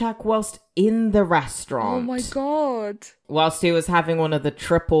heart attack whilst in the restaurant. Oh my god. Whilst he was having one of the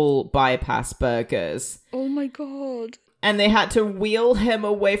triple bypass burgers. Oh my god. And they had to wheel him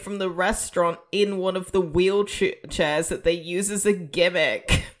away from the restaurant in one of the wheelchairs that they use as a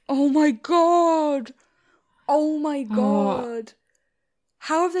gimmick. Oh my god. Oh my god.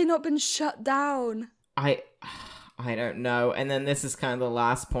 How have they not been shut down? I I don't know. And then this is kind of the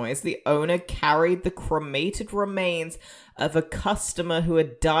last point. Is the owner carried the cremated remains of a customer who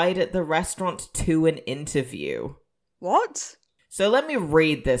had died at the restaurant to an interview. What? So let me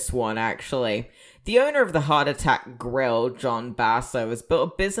read this one, actually. The owner of the Heart Attack Grill, John Basso, has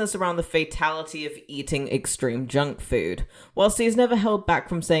built a business around the fatality of eating extreme junk food. Whilst he has never held back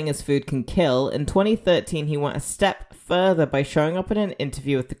from saying his food can kill, in 2013 he went a step further by showing up in an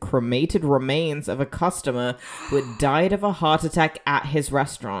interview with the cremated remains of a customer who had died of a heart attack at his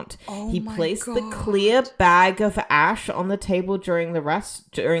restaurant. He placed the clear bag of ash on the table during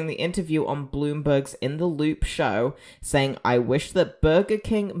the interview on Bloomberg's In the Loop show, saying, "I wish that Burger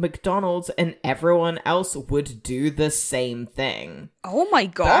King, McDonald's, and everyone else would do the same thing." Oh my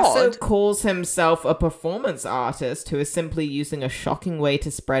god. Basso calls himself a performance artist who is simply using a shocking way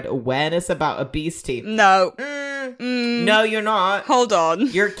to spread awareness about obesity. No. No, you're not. Hold on.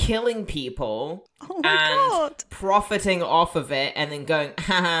 You're killing people God. profiting off of it and then going,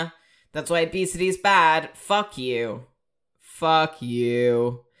 haha, that's why obesity is bad. Fuck you. Fuck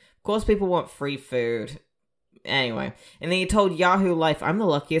you. Of course people want free food. Anyway, and then he told Yahoo Life, "I'm the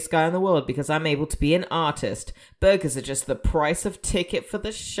luckiest guy in the world because I'm able to be an artist. Burgers are just the price of ticket for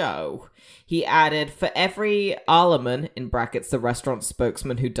the show." He added, "For every Alleman, in brackets the restaurant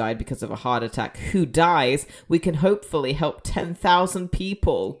spokesman who died because of a heart attack, who dies, we can hopefully help 10,000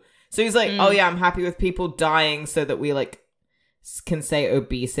 people." So he's like, oh yeah, I'm happy with people dying so that we can say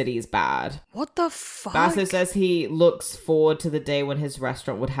obesity is bad. What the fuck? Basso says he looks forward to the day when his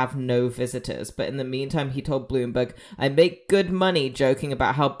restaurant would have no visitors, but in the meantime he told Bloomberg, "I make good money joking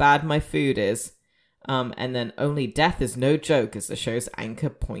about how bad my food is." And then only death is no joke, as the show's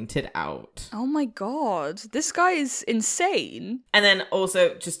anchor pointed out. Oh my god, this guy is insane. And then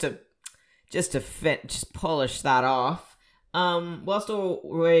also, just to polish that off, whilst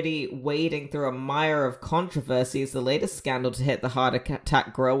already wading through a mire of controversies, the latest scandal to hit the Heart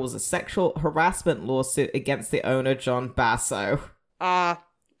Attack Grill was a sexual harassment lawsuit against the owner, John Basso.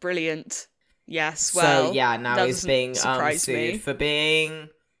 Brilliant. Yes, well, so yeah, now he's being sued for being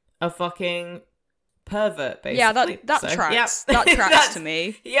a fucking pervert, basically. Yeah, that tracks. Yeah. That tracks to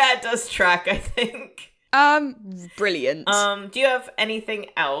me. Yeah, it does track, I think. Brilliant. Do you have anything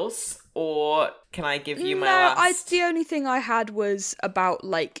else? Or can I give you my last? The only thing I had was about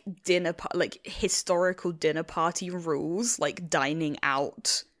historical dinner party rules, like dining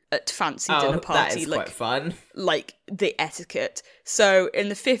out at fancy dinner party. That is quite fun. Like the etiquette. So in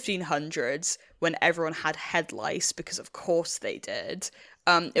the 1500s, when everyone had head lice, because of course they did,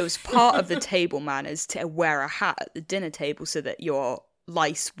 it was part of the table manners to wear a hat at the dinner table so that your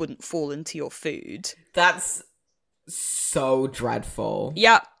lice wouldn't fall into your food. That's so dreadful.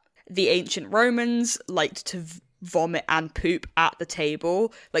 Yeah. The ancient Romans liked to vomit and poop at the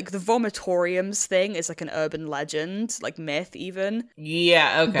table. Like, the vomitoriums thing is like an urban legend, like myth even.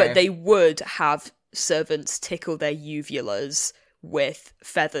 Yeah, okay. But they would have servants tickle their uvulas with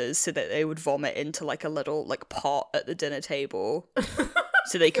feathers so that they would vomit into like a little like pot at the dinner table.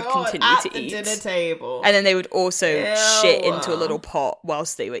 So they could continue to eat. At the dinner table. And then they would also shit into a little pot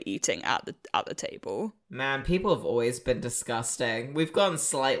whilst they were eating at the table. Man, people have always been disgusting. We've gone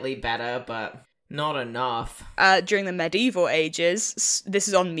slightly better, but not enough. During the medieval ages, this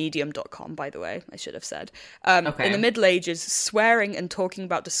is on medium.com, by the way, I should have said. Okay. In the Middle Ages, swearing and talking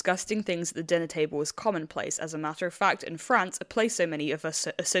about disgusting things at the dinner table was commonplace. As a matter of fact, in France, a place so many of us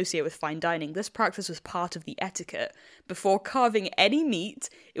associate with fine dining, this practice was part of the etiquette. Before carving any meat,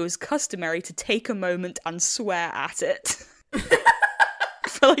 it was customary to take a moment and swear at it.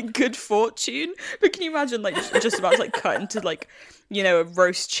 For like good fortune. But can you imagine like just about to like cut into like, you know, a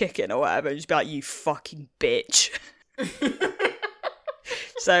roast chicken or whatever and just be like, "You fucking bitch."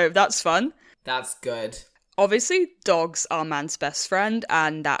 So that's fun. That's good. Obviously, dogs are man's best friend,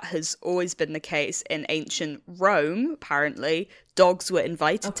 and that has always been the case in ancient Rome, apparently. Dogs were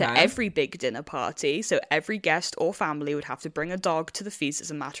invited to every big dinner party, so every guest or family would have to bring a dog to the feast as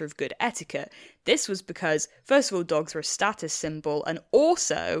a matter of good etiquette. This was because, first of all, dogs were a status symbol, and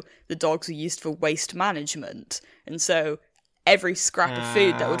also the dogs were used for waste management. And so every scrap of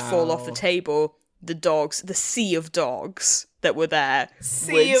food that would fall off the table, the sea of dogs that were there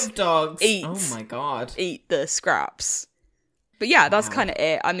eat, oh my god, eat the scraps. But yeah, that's kind of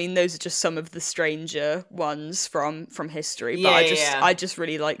it. I mean, those are just some of the stranger ones from history. But I just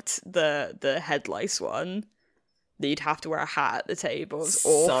really liked the head lice one. That you'd have to wear a hat at the table. It's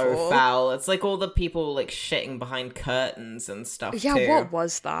awful. So foul. It's like all the people like shitting behind curtains and stuff. Yeah, too. What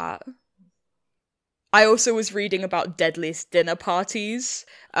was that? I also was reading about deadliest dinner parties,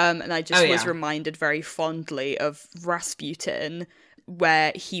 and I just was reminded very fondly of Rasputin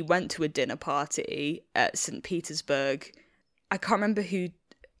where he went to a dinner party at St. Petersburg. I can't remember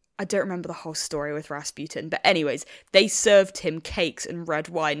I don't remember the whole story with Rasputin, but anyways, they served him cakes and red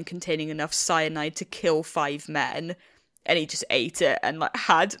wine containing enough cyanide to kill 5 men, and he just ate it and like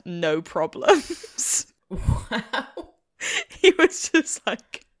had no problems. Wow. He was just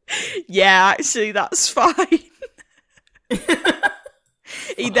like, yeah, actually, that's fine.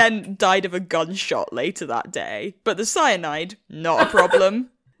 He then died of a gunshot later that day, but the cyanide, not a problem.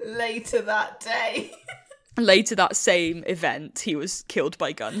 Later that day. Later that same event, he was killed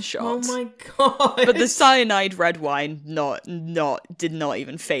by gunshot. Oh my god! But the cyanide red wine did not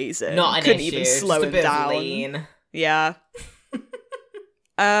even phase him. Not an Couldn't issue. even slow Just a him bit down. Of lean. Yeah.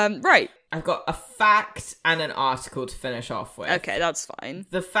 Right. I've got a fact and an article to finish off with. Okay, that's fine.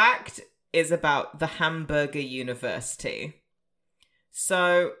 The fact is about the Hamburger University.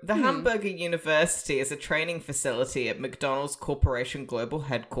 So, the Hamburger University is a training facility at McDonald's Corporation Global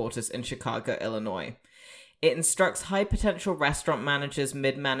Headquarters in Chicago, Illinois. It instructs high-potential restaurant managers,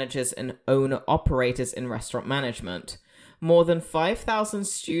 mid-managers, and owner-operators in restaurant management. More than 5,000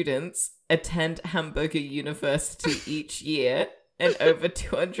 students attend Hamburger University each year, and over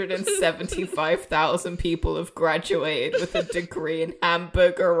 275,000 people have graduated with a degree in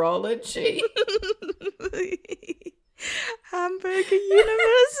hamburgerology. Hamburger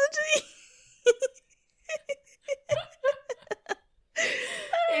University.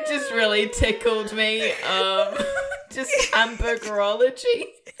 It just really tickled me. Just hamburgerology.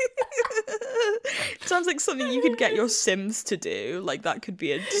 Sounds like something you could get your Sims to do. Like, that could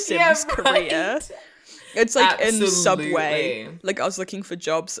be a Sims career. It's like Absolutely. in Subway. Like, I was looking for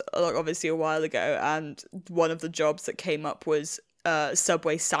jobs, like, obviously a while ago, and one of the jobs that came up was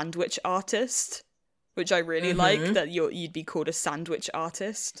Subway sandwich artist, which I really like, that you'd be called a sandwich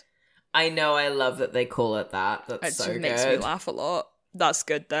artist. I know, I love that they call it that. That's so good. It makes me laugh a lot. That's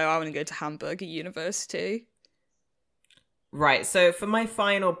good, though. I want to go to Hamburger University. Right, so for my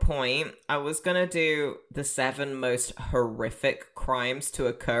final point, I was going to do the 7 most horrific crimes to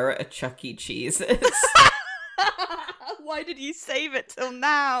occur at a Chuck E. Cheese's. Why did you save it till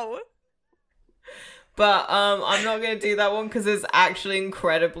now? But I'm not going to do that one because it's actually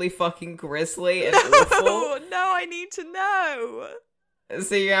incredibly fucking grisly and awful. No, I need to know.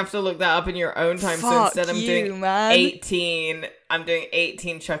 So you have to look that up in your own time. Fuck so instead I'm you, doing man. 18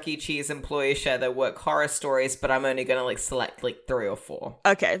 Chuck E. Cheese employees share their work horror stories, but I'm only going to select 3 or 4.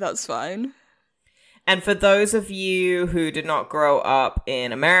 Okay, that's fine. And for those of you who did not grow up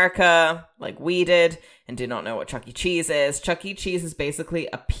in America like we did and did not know what Chuck E. Cheese is basically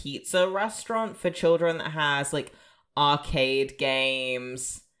a pizza restaurant for children that has arcade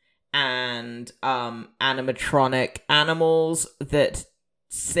games and animatronic animals that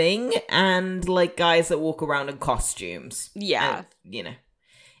sing and guys that walk around in costumes. Yeah. And,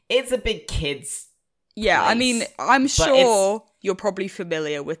 it's a big kids Yeah, place, I mean, I'm sure you're probably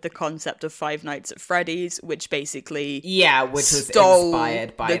familiar with the concept of Five Nights at Freddy's, which basically which was stole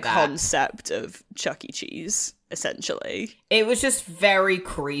inspired by the that concept of Chuck E. Cheese, essentially. It was just very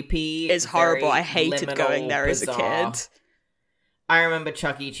creepy. It's horrible. I hated liminal, going there bizarre. as a kid. I remember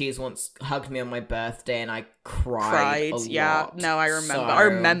Chuck E. Cheese once hugged me on my birthday and I cried a lot. No, I remember. So... I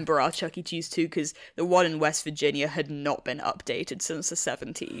remember our Chuck E. Cheese too, because the one in West Virginia had not been updated since the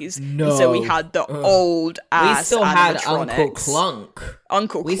 70s. No. So we had the old ass We still had animatronics. Uncle Clunk.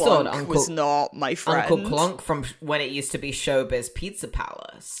 Uncle We Klunk still had was not my friend. Uncle Clunk from when it used to be Showbiz Pizza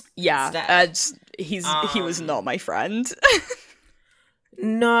Palace. Yeah, he was not my friend.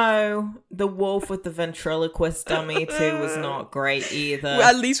 No, the wolf with the ventriloquist dummy too was not great either. Well,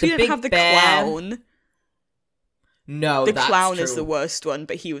 at least we didn't have the clown. No, the that's clown true. is the worst one,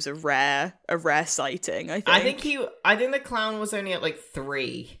 but he was a rare sighting. I think. I think the clown was only at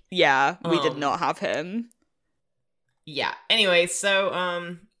 3. Yeah, we did not have him. Yeah. Anyway,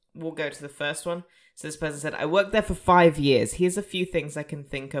 so we'll go to the first one. So this person said, I worked there for 5 years. Here's a few things I can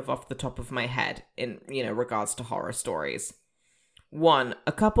think of off the top of my head in, regards to horror stories. 1,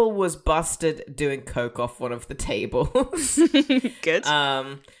 a couple was busted doing coke off one of the tables. Good.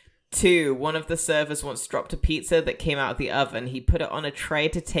 2, one of the servers once dropped a pizza that came out of the oven. He put it on a tray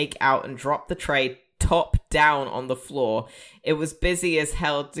to take out and dropped the tray top down on the floor. It was busy as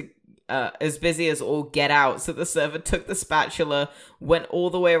hell as busy as all get out, so the server took the spatula, went all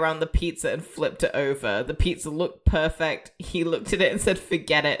the way around the pizza and flipped it over. The pizza looked perfect. He looked at it and said,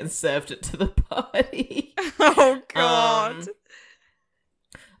 forget it, and served it to the party. Oh, God.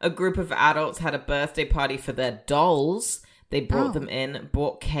 A group of adults had a birthday party for their dolls. They brought them in,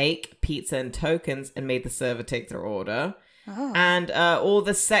 bought cake, pizza, and tokens, and made the server take their order. And all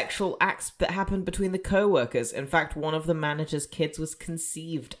the sexual acts that happened between the co-workers. In fact, one of the manager's kids was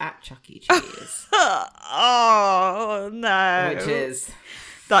conceived at Chuck E. Cheese. Oh, no. Which is...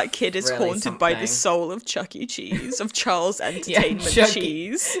 That kid is really haunted something. by the soul of Chuck E. Cheese, of Charles Entertainment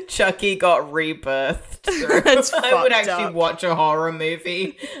Cheese. Chucky got rebirthed. It's I would fucked actually up. watch a horror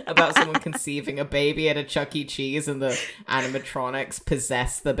movie about someone conceiving a baby at a Chuck E. Cheese and the animatronics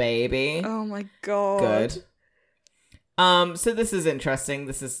possess the baby. Oh my god. Good. So this is interesting.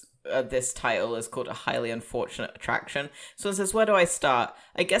 This title is called A Highly Unfortunate Attraction. So it says, where do I start?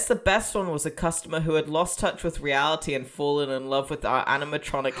 I guess the best one was a customer who had lost touch with reality and fallen in love with our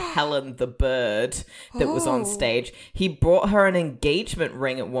animatronic Helen the bird that was on stage. He brought her an engagement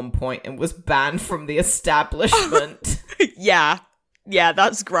ring at one point and was banned from the establishment. Yeah,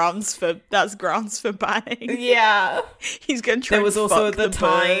 that's grounds for banning. Yeah. He's gonna try. There was and also fuck the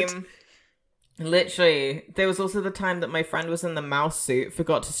time... bird. Literally, there was also the time that my friend was in the mouse suit,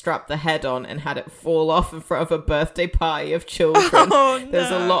 forgot to strap the head on, and had it fall off in front of a birthday party of children. Oh, no. There's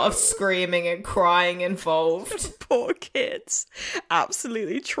a lot of screaming and crying involved. Poor kids.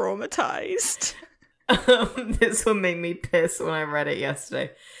 Absolutely traumatized. This one made me piss when I read it yesterday.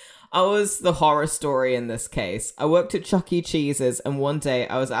 I was the horror story in this case. I worked at Chuck E. Cheese's, and one day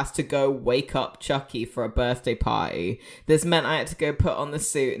I was asked to go wake up Chucky for a birthday party. This meant I had to go put on the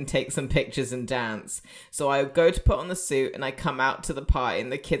suit and take some pictures and dance. So I go to put on the suit and I come out to the party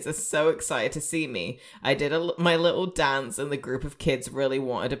and the kids are so excited to see me. I did my little dance and the group of kids really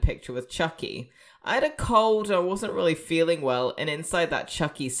wanted a picture with Chucky. I had a cold and I wasn't really feeling well, and inside that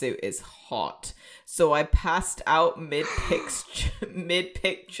Chucky suit is hot. So I passed out mid-picture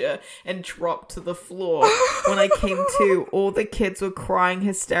and dropped to the floor. When I came to, all the kids were crying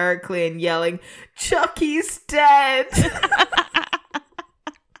hysterically and yelling, "Chucky's dead!"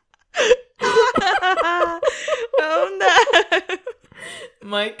 Oh no.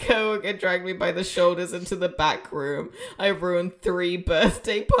 My coworker dragged me by the shoulders into the back room. I ruined 3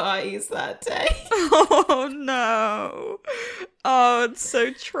 birthday parties that day. Oh no. Oh, it's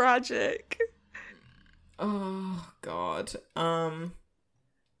so tragic. Oh God.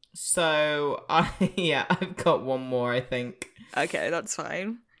 So I've got one more, I think. Okay, that's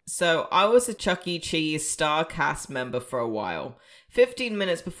fine. So I was a Chuck E. Cheese star cast member for a while. 15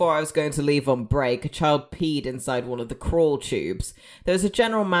 minutes before I was going to leave on break, a child peed inside one of the crawl tubes. There was a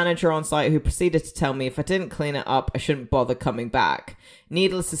general manager on site who proceeded to tell me if I didn't clean it up, I shouldn't bother coming back.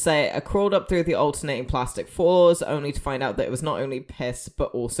 Needless to say, I crawled up through the alternating plastic floors, only to find out that it was not only piss,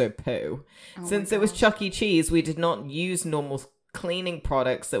 but also poo. Since it was Chuck E. Cheese, we did not use normal cleaning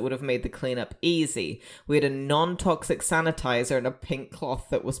products that would have made the cleanup easy. We had a non-toxic sanitizer and a pink cloth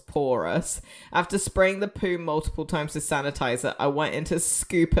that was porous. After spraying the poo multiple times with sanitizer, I went in to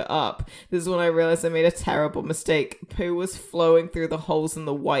scoop it up. This is when I realized I made a terrible mistake. Poo was flowing through the holes in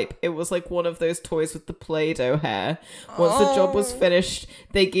the wipe. It was like one of those toys with the Play-Doh hair. Once the job was finished,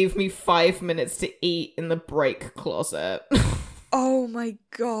 they gave me 5 minutes to eat in the break closet. Oh my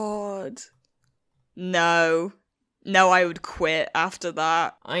god. No, I would quit after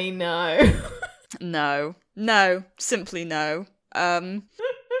that. I know. No, simply no.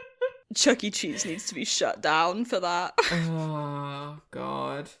 Chuck E. Cheese needs to be shut down for that. Oh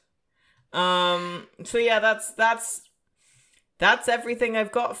God. So yeah, that's everything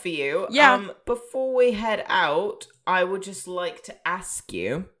I've got for you. Yeah. Before we head out, I would just like to ask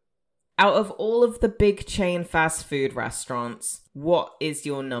you, out of all of the big chain fast food restaurants, what is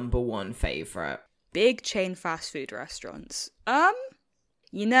your number one favorite? Big chain fast food restaurants.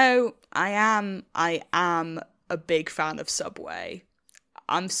 You know, I am a big fan of Subway.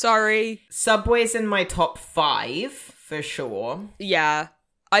 I'm sorry. Subway's in my top 5, for sure. Yeah,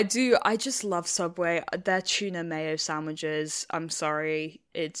 I do. I just love Subway. Their tuna mayo sandwiches, I'm sorry.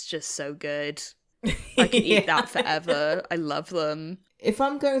 It's just so good. I could eat that forever. I love them. If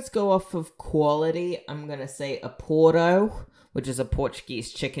I'm going to go off of quality, I'm going to say Porto, which is a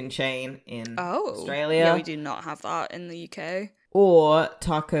Portuguese chicken chain in Australia. Yeah, we do not have that in the UK. Or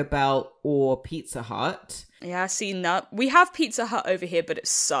Taco Bell or Pizza Hut. Yeah, see, we have Pizza Hut over here, but it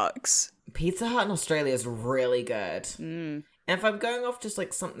sucks. Pizza Hut in Australia is really good. Mm. And if I'm going off just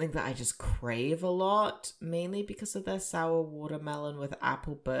like something that I just crave a lot, mainly because of their sour watermelon with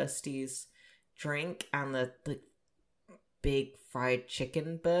apple bursties drink and the big fried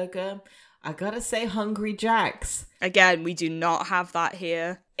chicken burger, I gotta say Hungry Jack's. Again, we do not have that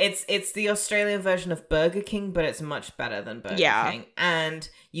here. It's the Australian version of Burger King, but it's much better than Burger King. And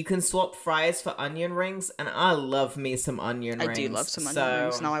you can swap fries for onion rings, and I love me some onion rings. I do love some onion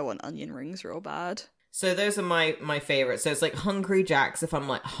rings. Now I want onion rings real bad. So those are my favorites. So it's like Hungry Jack's if I'm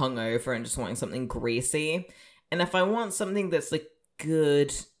like hungover and just wanting something greasy. And if I want something that's like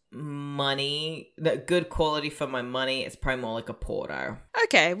good money, that good quality for my money, it's probably more like a Porto.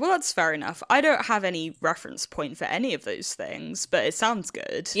 Okay, well that's fair enough. I don't have any reference point for any of those things, but it sounds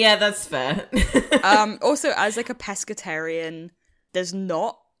good. Yeah, that's fair. Also, as like a pescatarian, there's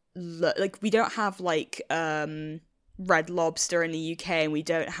not like we don't have like Red Lobster in the UK, and we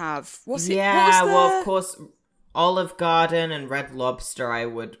don't have well, of course, Olive Garden and Red Lobster I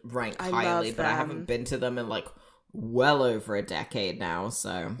would rank highly, but I haven't been to them in like well over a decade now,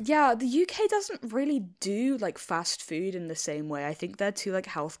 so yeah, the UK doesn't really do like fast food in the same way. I think they're too like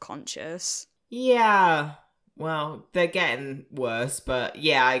health conscious. Yeah, well, they're getting worse, but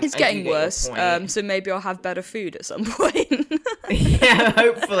yeah, it's getting worse. So maybe I'll have better food at some point. Yeah,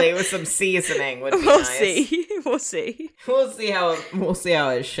 hopefully with some seasoning would be nice. We'll see. We'll see how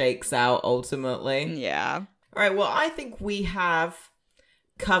it shakes out ultimately. Yeah. All right. Well, I think we have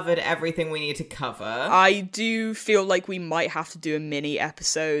covered everything we need to cover. I do feel like we might have to do a mini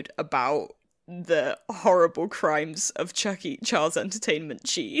episode about the horrible crimes of Chuck E. Charles Entertainment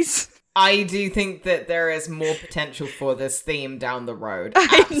cheese. I do think that there is more potential for this theme down the road.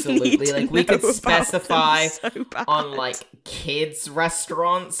 Absolutely. Like we could specify on like kids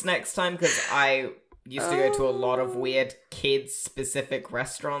restaurants next time, because I used to go to a lot of weird kids specific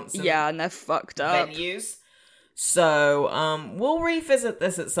restaurants. And they're fucked up. Venues. So, we'll revisit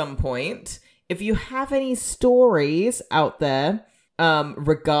this at some point. If you have any stories out there,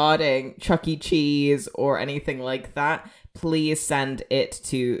 regarding Chuck E. Cheese or anything like that, please send it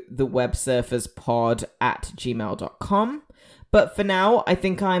to thewebsurferspod@gmail.com. But for now, I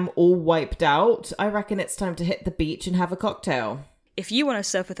think I'm all wiped out. I reckon it's time to hit the beach and have a cocktail. If you want to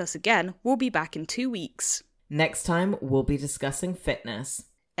surf with us again, we'll be back in 2 weeks. Next time, we'll be discussing fitness.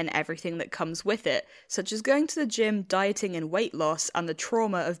 And everything that comes with it, such as going to the gym, dieting and weight loss, and the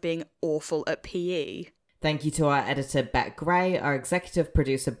trauma of being awful at PE. Thank you to our editor Beck Gray, our executive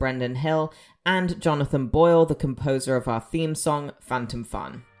producer Brendan Hill, and Johnathan Boyle, the composer of our theme song, Phantom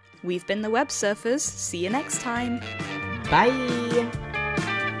Fun. We've been the Web Surfers. See you next time. Bye!